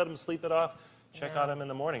bed and let him sleep it off. Check on him in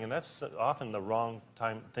the morning. And that's often the wrong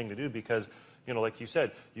thing to do because, like you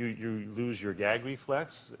said, you lose your gag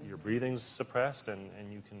reflex, your breathing's suppressed, and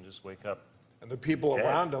you can just wake up. And the people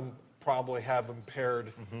around him probably have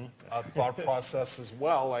impaired thought process as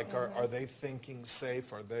well. Like, are they thinking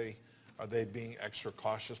safe? Are they being extra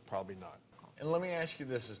cautious? Probably not. And let me ask you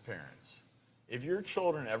this as parents. If your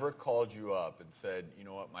children ever called you up and said, you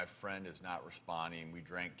know what, my friend is not responding, we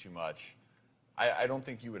drank too much, I don't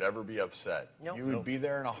think you would ever be upset. Nope. You would be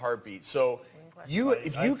there in a heartbeat. So I've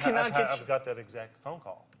got that exact phone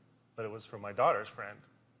call, but it was from my daughter's friend.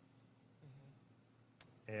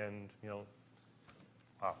 And,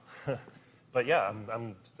 wow. But yeah,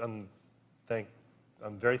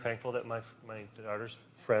 I'm very thankful that my daughter's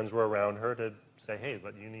friends were around her to say, hey,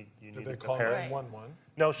 but you need Did they a call parent. 911?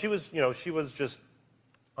 No, she was just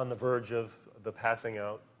on the verge of the passing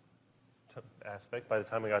out aspect. By the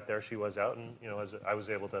time I got there, she was out, and as I was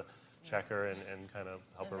able to check her and kind of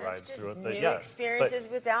help her ride through it. But new experiences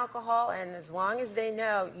with alcohol, and as long as they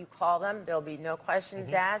know, you call them, there'll be no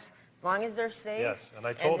questions asked, as long as they're safe. Yes, and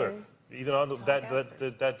I told her, even on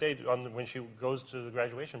that day, when she goes to the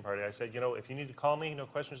graduation party, I said, if you need to call me, no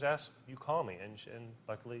questions asked, you call me, and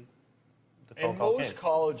luckily the phone call came. And most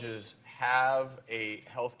colleges have a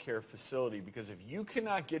healthcare facility, because if you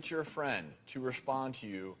cannot get your friend to respond to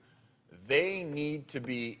you, they need to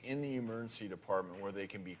be in the emergency department where they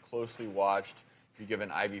can be closely watched, be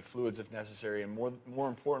given IV fluids if necessary, and more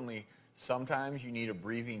importantly, sometimes you need a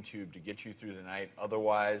breathing tube to get you through the night.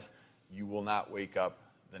 Otherwise, you will not wake up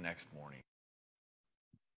the next morning.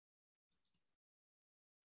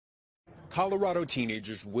 Colorado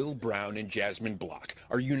teenagers Will Brown and Jasmine Block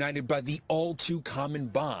are united by the all-too-common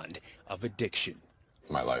bond of addiction.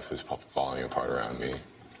 My life is falling apart around me.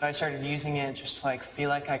 I started using it just to feel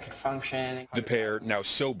like I could function. The pair, now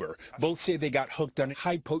sober, both say they got hooked on a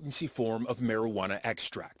high-potency form of marijuana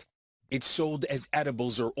extract. It's sold as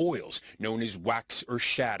edibles or oils, known as wax or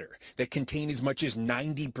shatter, that contain as much as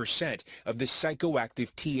 90% of the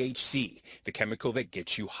psychoactive THC, the chemical that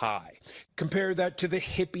gets you high. Compare that to the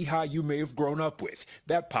hippie high you may have grown up with.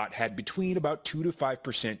 That pot had between about 2 to 5%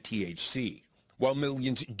 THC. While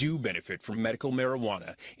millions do benefit from medical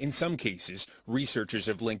marijuana, in some cases, researchers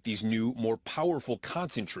have linked these new, more powerful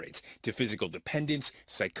concentrates to physical dependence,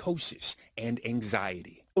 psychosis, and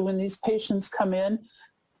anxiety. When these patients come in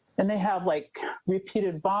and they have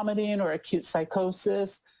repeated vomiting or acute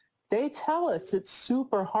psychosis, they tell us it's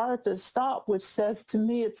super hard to stop, which says to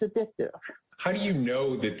me it's addictive. How do you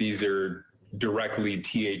know that these are directly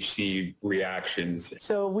THC reactions?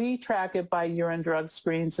 So we track it by urine drug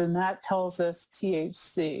screens, and that tells us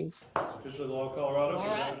THCs. Officially law of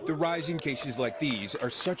Colorado. The rise in cases like these are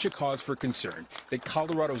such a cause for concern that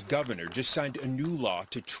Colorado's governor just signed a new law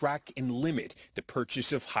to track and limit the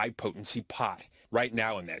purchase of high-potency pot. Right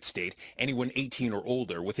now in that state, anyone 18 or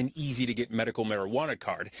older with an easy-to-get medical marijuana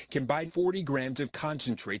card can buy 40 grams of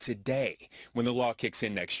concentrates a day. When the law kicks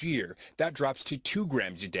in next year, that drops to 2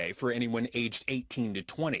 grams a day for anyone aged 18 to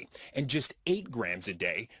 20, and just 8 grams a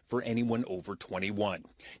day for anyone over 21.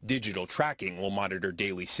 Digital tracking will monitor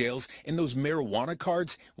daily sales, and those marijuana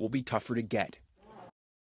cards will be tougher to get.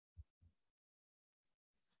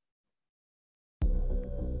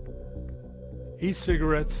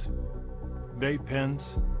 E-cigarettes, vape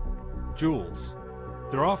pens, Juuls.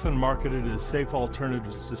 They're often marketed as safe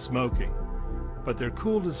alternatives to smoking, but their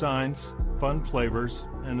cool designs, fun flavors,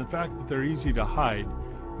 and the fact that they're easy to hide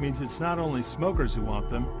means it's not only smokers who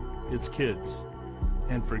want them, it's kids.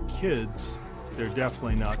 And for kids, they're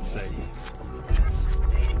definitely not safe.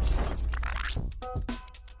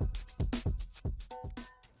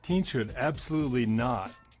 Teens should absolutely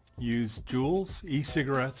not use Juuls,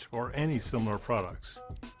 e-cigarettes, or any similar products.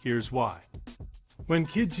 Here's why. When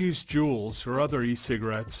kids use Juuls or other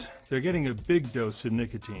e-cigarettes, they're getting a big dose of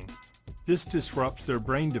nicotine. This disrupts their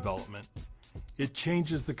brain development. It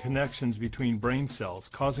changes the connections between brain cells,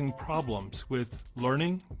 causing problems with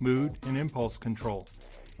learning, mood, and impulse control.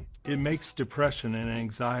 It makes depression and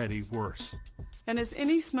anxiety worse. And as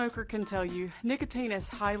any smoker can tell you, nicotine is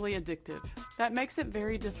highly addictive. That makes it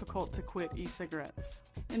very difficult to quit e-cigarettes.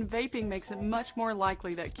 And vaping makes it much more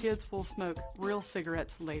likely that kids will smoke real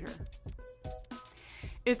cigarettes later.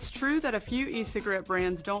 It's true that a few e-cigarette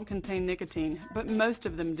brands don't contain nicotine, but most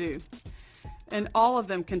of them do. And all of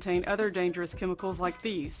them contain other dangerous chemicals like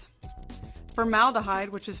these. Formaldehyde,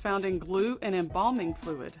 which is found in glue and embalming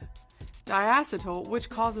fluid. Diacetyl, which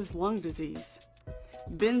causes lung disease.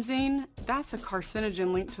 Benzene, that's a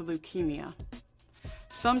carcinogen linked to leukemia.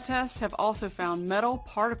 Some tests have also found metal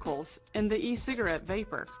particles in the e-cigarette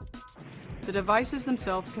vapor. The devices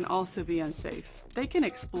themselves can also be unsafe. They can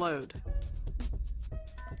explode.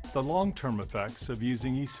 The long-term effects of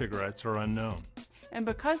using e-cigarettes are unknown. And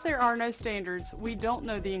because there are no standards, we don't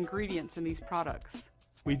know the ingredients in these products.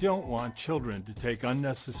 We don't want children to take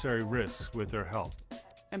unnecessary risks with their health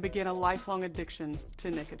and begin a lifelong addiction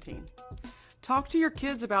to nicotine. Talk to your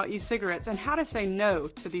kids about e-cigarettes and how to say no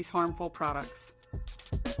to these harmful products.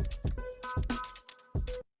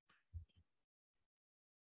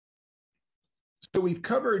 So we've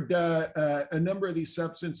covered a number of these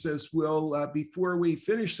substances. We'll, before we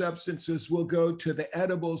finish substances, we'll go to the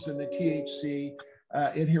edibles and the THC.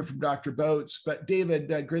 in here from Dr. Boats. But David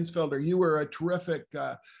Grinsfelder, you were a terrific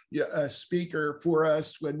speaker for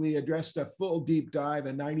us when we addressed a full deep dive,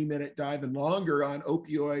 a 90-minute dive and longer on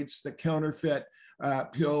opioids, the counterfeit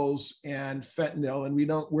pills, and fentanyl.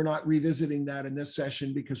 And we're not revisiting that in this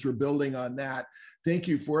session because we're building on that. Thank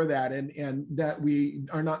you for that. And that we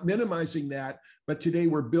are not minimizing that, but today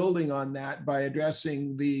we're building on that by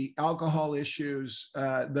addressing the alcohol issues,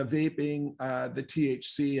 the vaping, the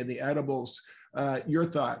THC, and the edibles. Your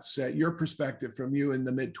thoughts, your perspective from you in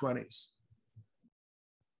the mid-20s.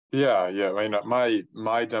 Yeah. I mean,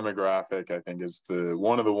 my demographic, I think, is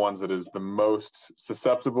one of the ones that is the most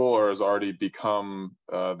susceptible or has already become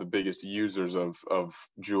the biggest users of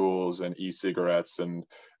Juuls and e-cigarettes and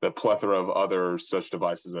the plethora of other such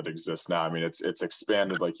devices that exist now. I mean, it's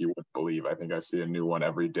expanded like you wouldn't believe. I think I see a new one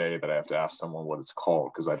every day that I have to ask someone what it's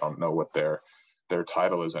called because I don't know what their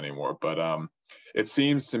title is anymore. But it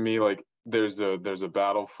seems to me like there's a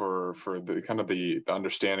battle for the kind of the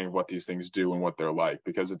understanding of what these things do and what they're like,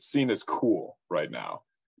 because it's seen as cool right now.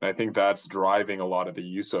 And I think that's driving a lot of the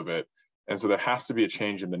use of it. And so there has to be a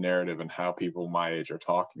change in the narrative and how people my age are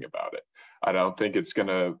talking about it. I don't think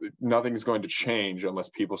nothing's going to change unless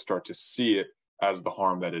people start to see it as the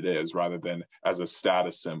harm that it is, rather than as a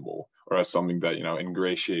status symbol or as something that,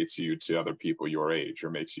 ingratiates you to other people your age or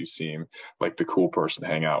makes you seem like the cool person to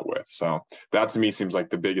hang out with. So that to me seems like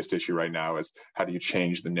the biggest issue right now is how do you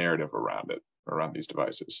change the narrative around it, around these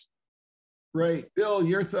devices? Right. Bill,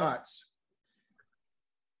 your thoughts?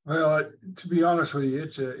 Well, to be honest with you,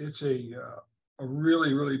 it's a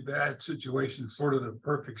really, really bad situation, sort of the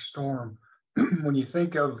perfect storm. When you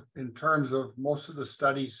think of in terms of most of the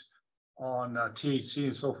studies on THC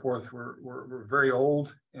and so forth, we're very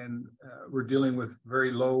old, and we're dealing with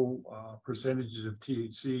very low percentages of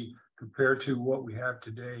THC compared to what we have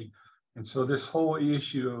today. And so this whole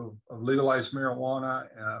issue of legalized marijuana,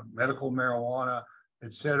 medical marijuana,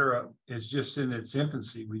 et cetera, is just in its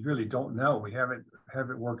infancy. We really don't know. We haven't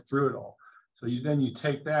worked through it all. So then you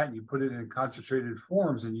take that and you put it in concentrated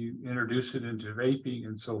forms and you introduce it into vaping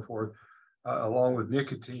and so forth, along with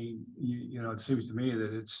nicotine. It seems to me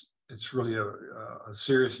that it's really a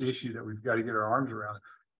serious issue that we've got to get our arms around.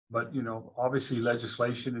 But obviously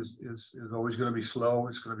legislation is always going to be slow.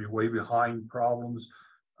 It's going to be way behind problems.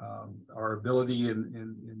 Our ability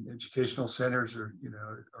in educational centers are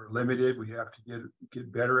limited. We have to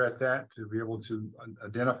get better at that to be able to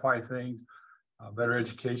identify things. Better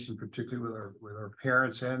education, particularly with our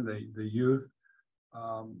parents and the youth.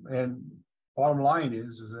 And bottom line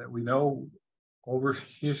is that we know over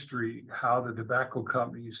history how the tobacco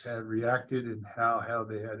companies had reacted and how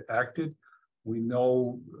they had acted. We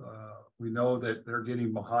know that they're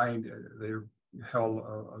getting behind. They're held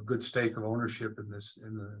a good stake of ownership in the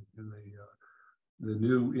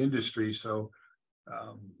new industry. So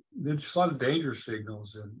there's a lot of danger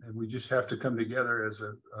signals, and we just have to come together as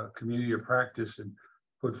a community of practice and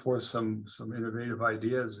put forth some innovative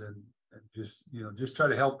ideas and just try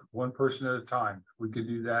to help one person at a time. If we could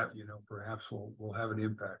do that, perhaps we'll have an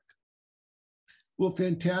impact. Well,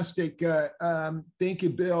 fantastic. Thank you,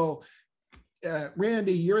 Bill.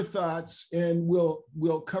 Randy, your thoughts, and we'll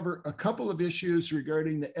cover a couple of issues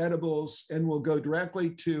regarding the edibles, and we'll go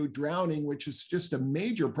directly to drowning, which is just a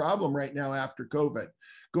major problem right now after COVID.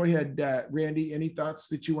 Go ahead, Randy, any thoughts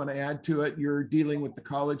that you want to add to it? You're dealing with the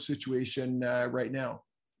college situation right now.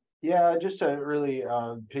 Yeah, just to really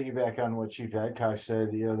piggyback on what Chief Adcock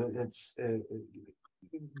said,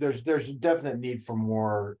 there's a definite need for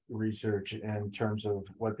more research in terms of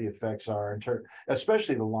what the effects are,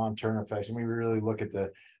 especially the long-term effects. I mean, we really look at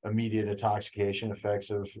the immediate intoxication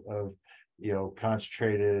effects of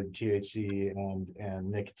concentrated THC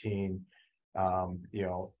and nicotine,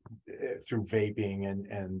 through vaping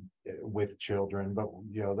and with children, but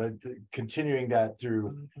continuing that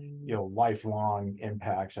through lifelong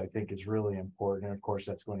impacts, I think is really important. And of course,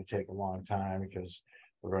 that's going to take a long time because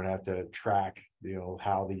we're going to have to track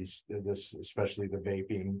how this especially the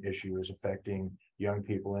vaping issue is affecting young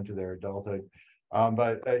people into their adulthood.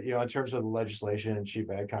 But in terms of the legislation, and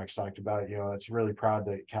Chief Adcock's talked about, it's really proud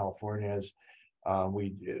that California is.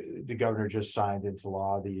 The governor just signed into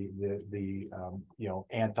law the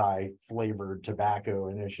anti-flavored tobacco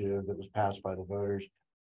initiative that was passed by the voters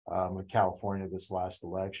in California this last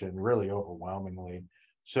election, really overwhelmingly.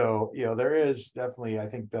 So there is definitely, I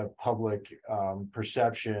think, the public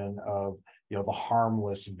perception of the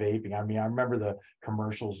harmless vaping. I mean, I remember the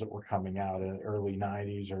commercials that were coming out in the early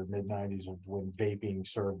 90s or mid 90s of when vaping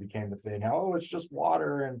sort of became a thing. Oh, it's just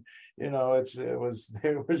water, and it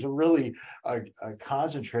was really a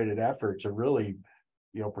concentrated effort to really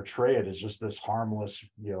portray it as just this harmless,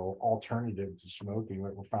 alternative to smoking,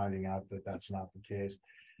 but we're finding out that that's not the case.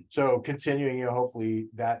 So continuing, hopefully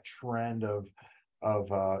that trend of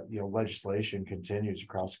legislation continues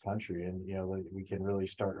across the country, and we can really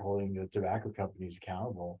start holding the tobacco companies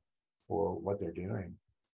accountable for what they're doing.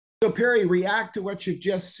 So Perry, react to what you've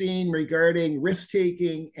just seen regarding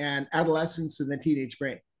risk-taking and adolescence in the teenage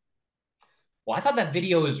brain. Well, I thought that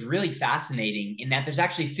video was really fascinating in that there's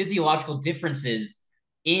actually physiological differences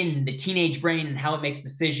in the teenage brain and how it makes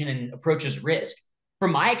decision and approaches risk.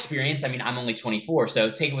 From my experience, I mean, I'm only 24,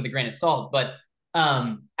 so take it with a grain of salt, but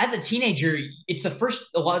as a teenager, it's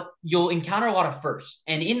you'll encounter a lot of firsts.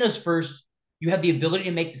 And in those firsts, you have the ability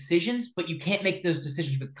to make decisions, but you can't make those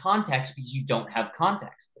decisions with context because you don't have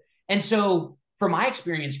context. And so from my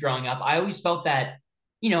experience growing up, I always felt that,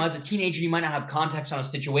 as a teenager, you might not have context on a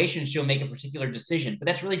situation, so you'll make a particular decision. But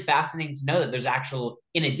that's really fascinating to know that there's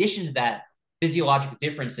in addition to that, physiological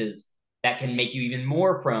differences that can make you even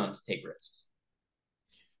more prone to take risks.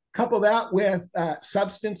 Couple that with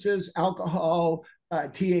substances, alcohol,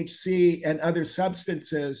 THC, and other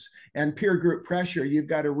substances, and peer group pressure, you've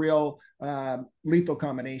got a real lethal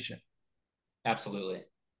combination. Absolutely.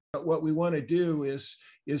 But what we want to do is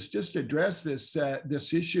just address this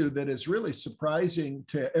issue that is really surprising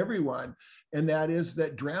to everyone, and that is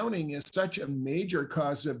that drowning is such a major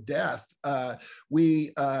cause of death.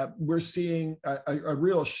 We're seeing a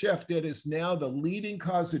real shift. It is now the leading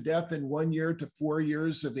cause of death in 1 year to 4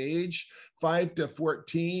 years of age, 5 to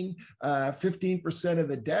 14. 15% of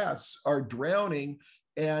the deaths are drowning.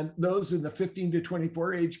 And those in the 15 to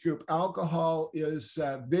 24 age group, alcohol is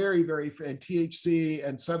very, very, and THC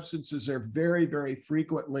and substances are very, very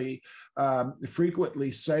frequently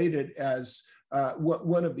cited as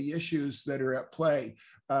one of the issues that are at play.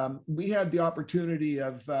 We had the opportunity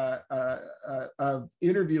of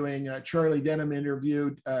interviewing, Charlie Denham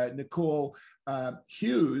interviewed Nicole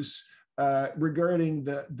Hughes regarding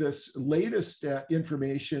this latest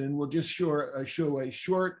information, and we'll just show a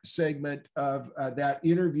short segment of that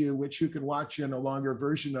interview, which you can watch in a longer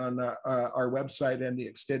version on our website and the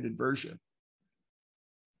extended version.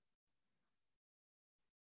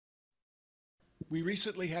 We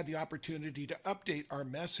recently had the opportunity to update our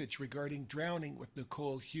message regarding drowning with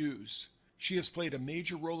Nicole Hughes. She has played a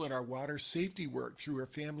major role in our water safety work through her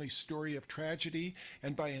family's story of tragedy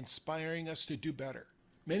and by inspiring us to do better.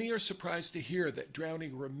 Many are surprised to hear that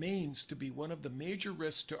drowning remains to be one of the major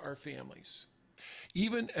risks to our families.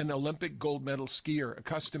 Even an Olympic gold medal skier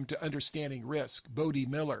accustomed to understanding risk, Bodie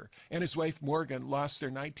Miller, and his wife Morgan lost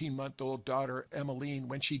their 19-month-old daughter Emmeline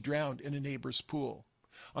when she drowned in a neighbor's pool.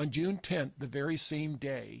 On June 10th, the very same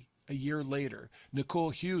day, a year later,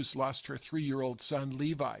 Nicole Hughes lost her 3-year-old son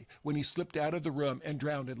Levi when he slipped out of the room and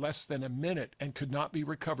drowned in less than a minute and could not be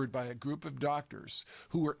recovered by a group of doctors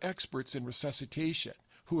who were experts in resuscitation,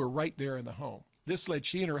 who were right there in the home. This led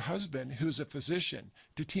she and her husband, who's a physician,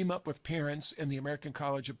 to team up with parents and the American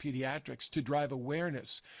College of Pediatrics to drive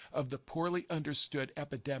awareness of the poorly understood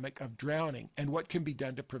epidemic of drowning and what can be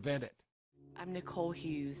done to prevent it. I'm Nicole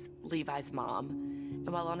Hughes, Levi's mom, and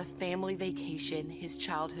while on a family vacation, his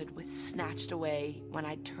childhood was snatched away when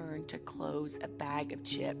I turned to close a bag of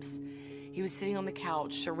chips. He was sitting on the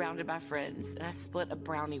couch surrounded by friends, and I split a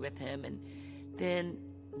brownie with him, and then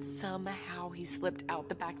somehow he slipped out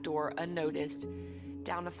the back door unnoticed,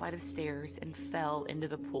 down a flight of stairs, and fell into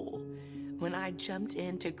the pool. When I jumped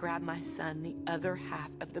in to grab my son, the other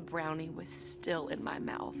half of the brownie was still in my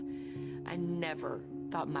mouth. I never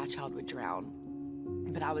thought my child would drown,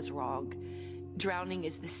 but I was wrong. Drowning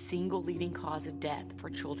is the single leading cause of death for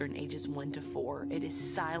children ages 1 to 4. It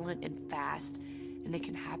is silent and fast, and it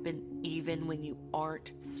can happen even when you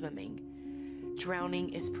aren't swimming. Drowning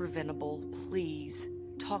is preventable. Please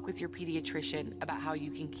talk with your pediatrician about how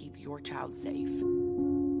you can keep your child safe.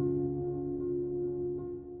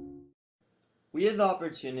 We had the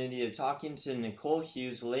opportunity of talking to Nicole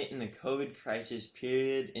Hughes late in the COVID crisis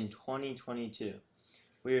period in 2022.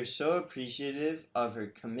 We are so appreciative of her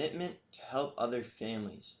commitment to help other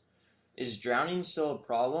families. Is drowning still a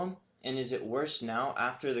problem, and is it worse now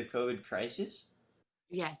after the COVID crisis?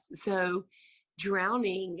 Yes, so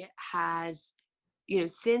drowning has,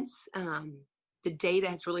 since the data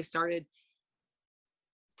has really started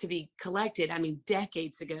to be collected,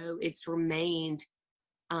 decades ago, it's remained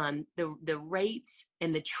the rates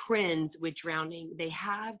and the trends with drowning, they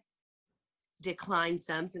have declined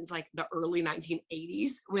some since like the early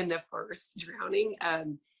 1980s when the first drowning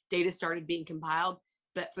data started being compiled.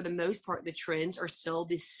 But for the most part, the trends are still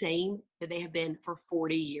the same that they have been for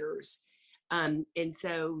 40 years. And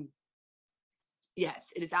so,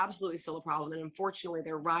 yes, it is absolutely still a problem. And unfortunately,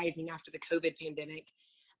 they're rising after the COVID pandemic.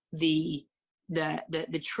 the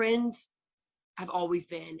trends have always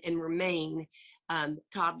been and remain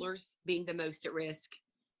toddlers being the most at risk,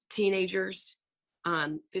 teenagers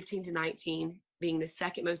 15 to 19 being the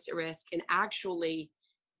second most at risk, and actually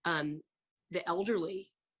the elderly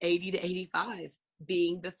 80 to 85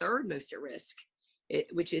 being the third most at risk,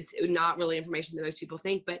 which is not really information that most people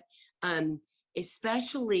think, but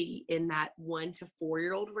especially in that 1 to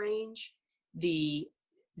 4-year-old range, the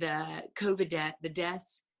COVID the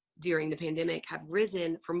deaths during the pandemic have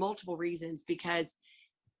risen for multiple reasons, because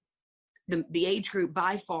the age group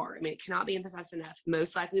by far, I mean, it cannot be emphasized enough,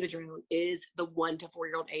 most likely to drown is the 1 to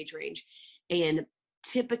 4-year-old age range. And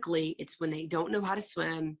typically it's when they don't know how to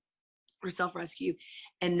swim or self-rescue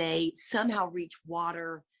and they somehow reach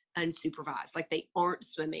water unsupervised, like they aren't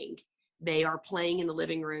swimming, they are playing in the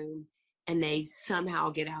living room, and they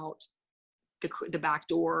somehow get out the back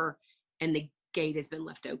door and the gate has been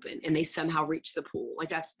left open and they somehow reach the pool. Like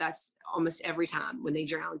that's almost every time when they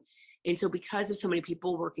drown. And so because of so many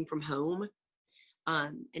people working from home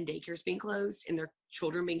and daycares being closed and their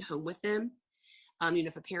children being home with them,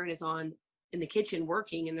 if a parent is in the kitchen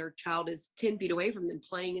working and their child is 10 feet away from them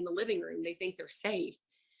playing in the living room, they think they're safe.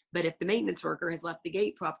 But if the maintenance worker has left the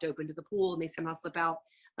gate propped open to the pool and they somehow slip out,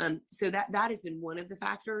 so that has been one of the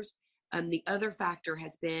factors. The other factor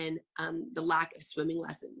has been the lack of swimming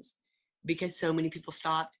lessons, because so many people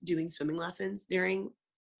stopped doing swimming lessons during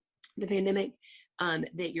the pandemic.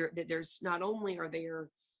 That there's not only are there,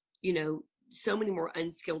 so many more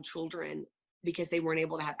unskilled children because they weren't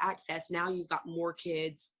able to have access. Now you've got more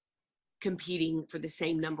kids competing for the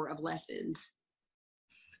same number of lessons.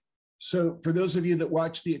 So for those of you that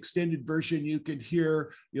watch the extended version, you could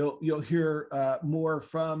hear, you'll hear more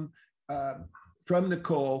from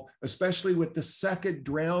Nicole, especially with the second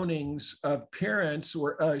drownings of parents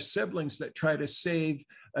or siblings that try to save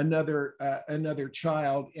another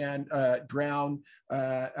child and drown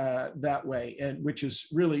that way, and which is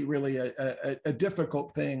really a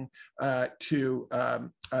difficult thing to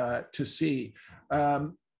see.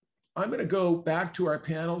 I'm going to go back to our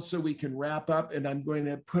panel so we can wrap up, and I'm going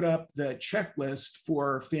to put up the checklist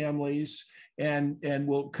for families, and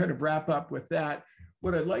we'll kind of wrap up with that.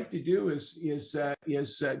 What I'd like to do is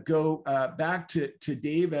go back to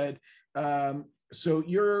David. So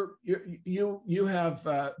you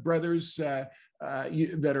have brothers that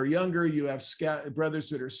are younger. You have brothers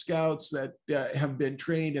that are scouts that have been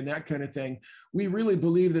trained and that kind of thing. We really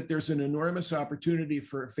believe that there's an enormous opportunity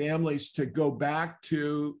for families to go back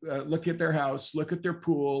to look at their house, look at their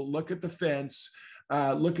pool, look at the fence,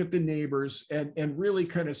 look at the neighbors, and really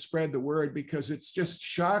kind of spread the word, because it's just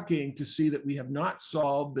shocking to see that we have not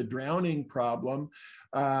solved the drowning problem,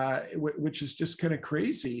 which is just kind of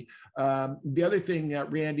crazy. The other thing,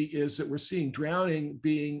 Randy, is that we're seeing drowning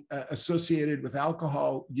being associated with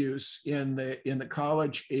alcohol use in the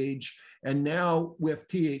college age. And now with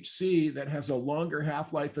THC that has a longer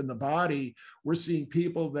half-life in the body, we're seeing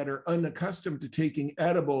people that are unaccustomed to taking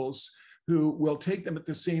edibles who will take them at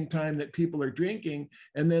the same time that people are drinking.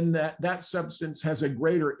 And then that substance has a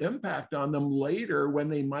greater impact on them later when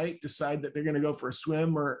they might decide that they're going to go for a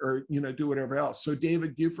swim or do whatever else. So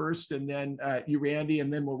David, you first, and then you, Randy,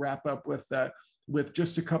 and then we'll wrap up with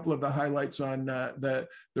just a couple of the highlights on the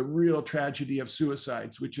real tragedy of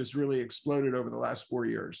suicides, which has really exploded over the last 4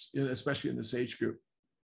 years, especially in this age group.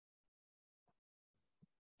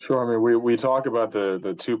 Sure. I mean, we talk about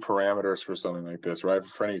the two parameters for something like this, right?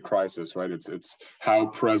 For any crisis, right? It's how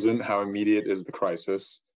present, how immediate is the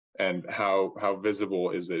crisis, and how visible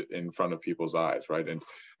is it in front of people's eyes, right? And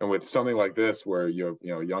with something like this, where you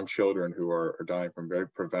have young children who are dying from very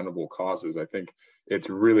preventable causes, I think it's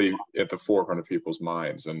really at the forefront of people's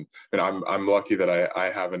minds. And I'm lucky that I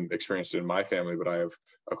haven't experienced it in my family, but I have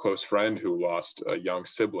a close friend who lost a young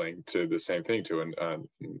sibling to the same thing, to an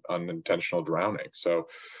unintentional drowning. So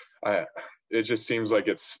it just seems like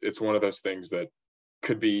it's one of those things that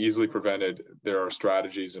could be easily prevented. There are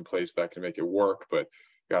strategies in place that can make it work, but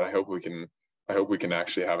God, I hope we can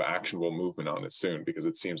actually have actionable movement on it soon, because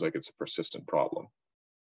it seems like it's a persistent problem.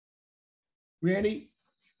 Randy,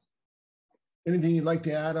 anything you'd like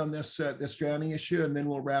to add on this drowning issue, and then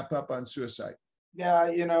we'll wrap up on suicide? Yeah,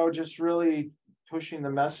 just really pushing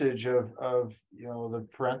the message of the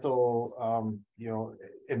parental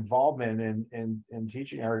involvement in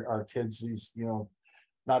teaching our kids these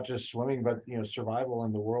not just swimming, but survival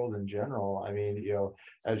in the world in general. I mean,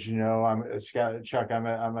 as you know, I'm a scout, Chuck.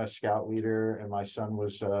 I'm a scout leader, and my son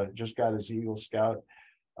was just got his Eagle Scout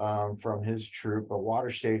from his troop. But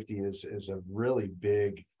water safety is a really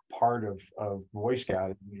big part of Boy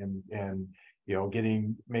Scouting, and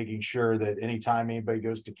making sure that anytime anybody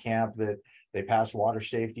goes to camp that they pass water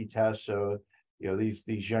safety tests. So,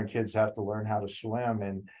 these young kids have to learn how to swim.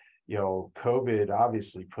 And, COVID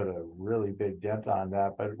obviously put a really big dent on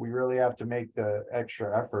that, but we really have to make the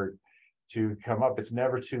extra effort to come up. It's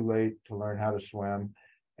never too late to learn how to swim.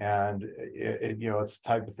 And it's the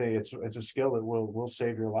type of thing, it's a skill that will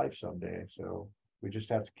save your life someday. So we just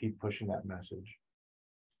have to keep pushing that message.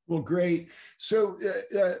 Well, great. So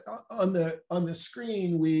on the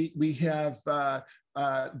screen, we have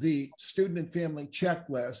the student and family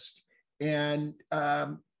checklist, and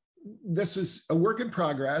this is a work in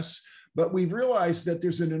progress, but we've realized that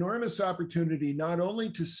there's an enormous opportunity not only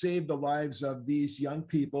to save the lives of these young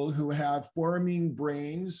people who have forming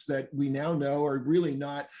brains that we now know are really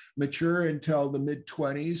not mature until the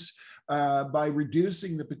mid-20s, by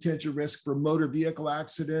reducing the potential risk for motor vehicle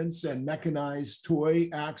accidents and mechanized toy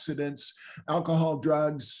accidents, alcohol,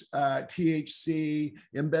 drugs, THC,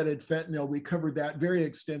 embedded fentanyl. We covered that very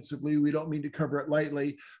extensively. We don't mean to cover it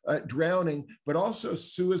lightly. Drowning, but also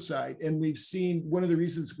suicide. And we've seen one of the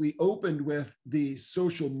reasons we opened with the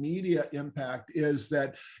social media impact is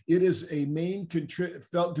that it is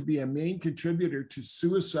felt to be a main contributor to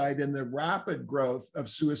suicide and the rapid growth of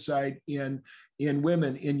suicide in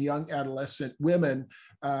women, in young adolescent women,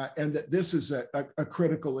 and that this is a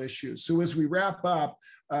critical issue. So as we wrap up,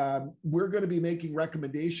 we're going to be making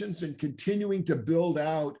recommendations and continuing to build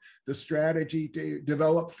out the strategy to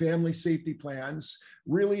develop family safety plans,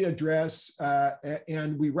 really address,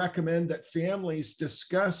 and we recommend that families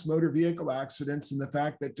discuss motor vehicle accidents and the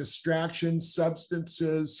fact that distractions,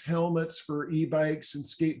 substances, helmets for e-bikes and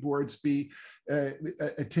skateboards be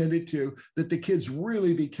attended to, that the kids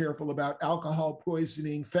really be careful about alcohol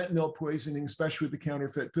poisoning, fentanyl poisoning, especially with the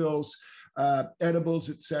counterfeit pills, edibles,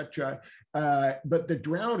 etc. But the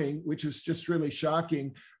drowning, which is just really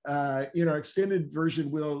shocking, in our extended version,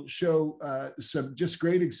 we'll show some just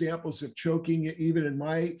great examples of choking. Even in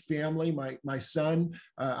my family, my son,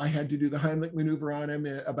 I had to do the Heimlich maneuver on him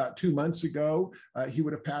about 2 months ago. He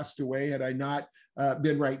would have passed away had I not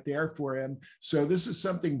been right there for him. So this is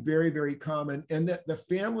something very, very common, and that the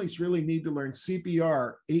families really need to learn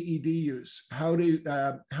CPR, AED use, how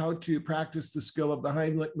to practice the skill of the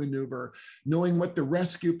Heimlich maneuver, knowing what the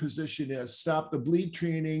rescue position is, stop the bleed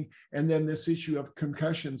training, and then this issue of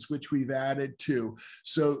concussions, which we've added to.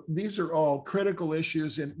 So these are all critical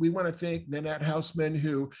issues, and we want to thank Nanette Hausman,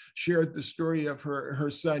 who shared the story of her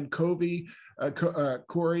son Corey,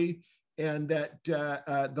 and that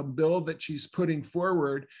the bill that she's putting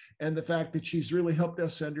forward, and the fact that she's really helped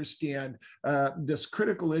us understand this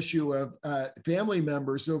critical issue of family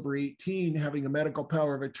members over 18 having a medical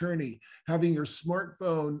power of attorney, having your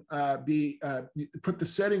smartphone put the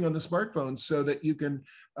setting on the smartphone so that you can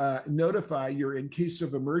notify your in case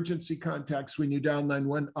of emergency contacts when you dial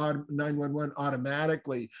 911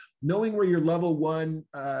 automatically, knowing where your level one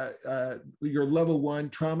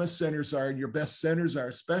trauma centers are and your best centers are,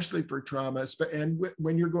 especially for trauma, and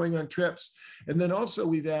when you're going on trips. And then also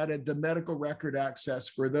we've added the medical record access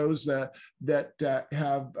for those that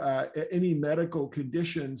have any medical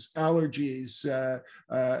conditions, allergies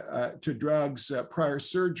to drugs, prior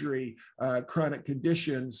surgery, chronic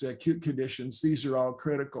conditions, acute conditions. These are all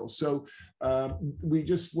critical. So we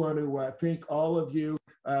just want to thank all of you.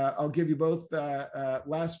 I'll give you both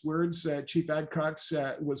last words. Chief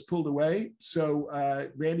Adcox was pulled away. So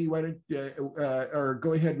Randy, why don't or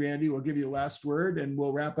go ahead, Randy, we'll give you the last word and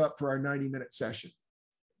we'll wrap up for our 90-minute session.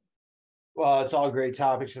 Well, it's all great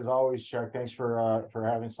topics as always, Chuck. Thanks for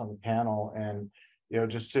having us on the panel. And,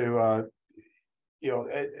 just to,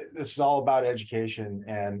 this is all about education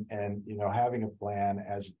and, having a plan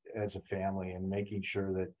as a family and making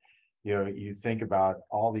sure that, you think about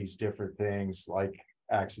all these different things like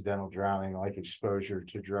accidental drowning, like exposure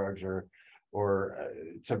to drugs or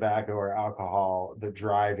tobacco or alcohol, the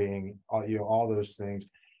driving, all those things.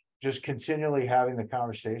 Just continually having the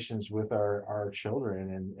conversations with our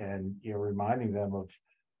children and reminding them of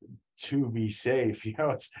to be safe.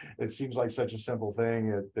 It seems like such a simple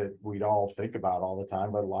thing that we'd all think about all the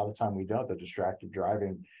time, but a lot of time we don't. The distracted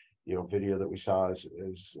driving video that we saw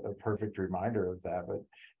is a perfect reminder of that. But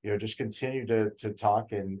just continue to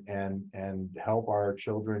talk and help our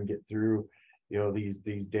children get through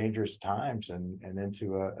these dangerous times and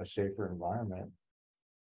into a safer environment.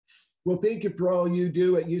 Well, thank you for all you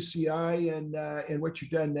do at UCI and what you've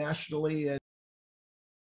done nationally. And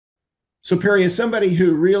So Perry, as somebody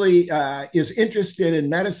who really is interested in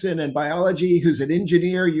medicine and biology, who's an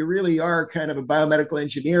engineer, you really are kind of a biomedical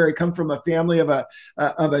engineer. I come from a family of a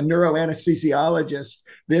neuroanesthesiologist.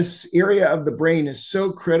 This area of the brain is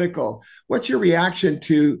so critical. What's your reaction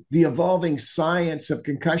to the evolving science of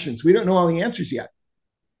concussions? We don't know all the answers yet.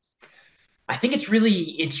 I think it's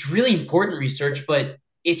really important research, but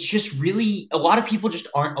it's just really a lot of people just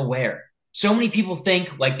aren't aware. So many people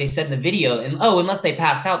think, like they said in the video, and oh, unless they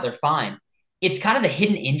passed out, they're fine. It's kind of the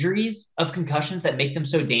hidden injuries of concussions that make them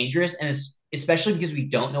so dangerous, and especially because we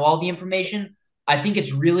don't know all the information. I think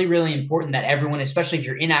it's really, really important that everyone, especially if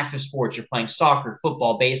you're in active sports, you're playing soccer,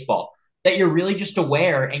 football, baseball, that you're really just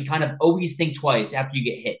aware and kind of always think twice after you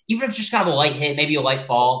get hit, even if it's just kind of a light hit, maybe a light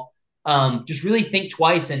fall. Just really think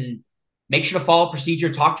twice and make sure to follow procedure,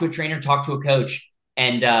 talk to a trainer, talk to a coach,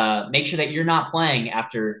 and make sure that you're not playing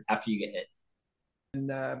after you get hit. And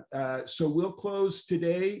so we'll close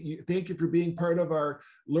today. Thank you for being part of our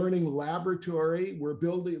learning laboratory. We're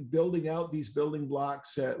building out these building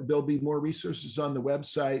blocks. There'll be more resources on the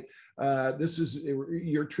website.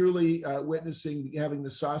 You're truly witnessing having the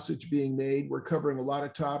sausage being made. We're covering a lot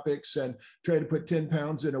of topics and trying to put 10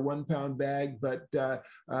 pounds in a 1 pound bag. But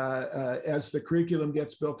as the curriculum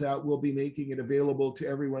gets built out, we'll be making it available to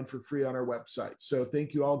everyone for free on our website. So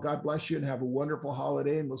thank you all. God bless you and have a wonderful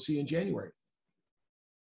holiday. And we'll see you in January.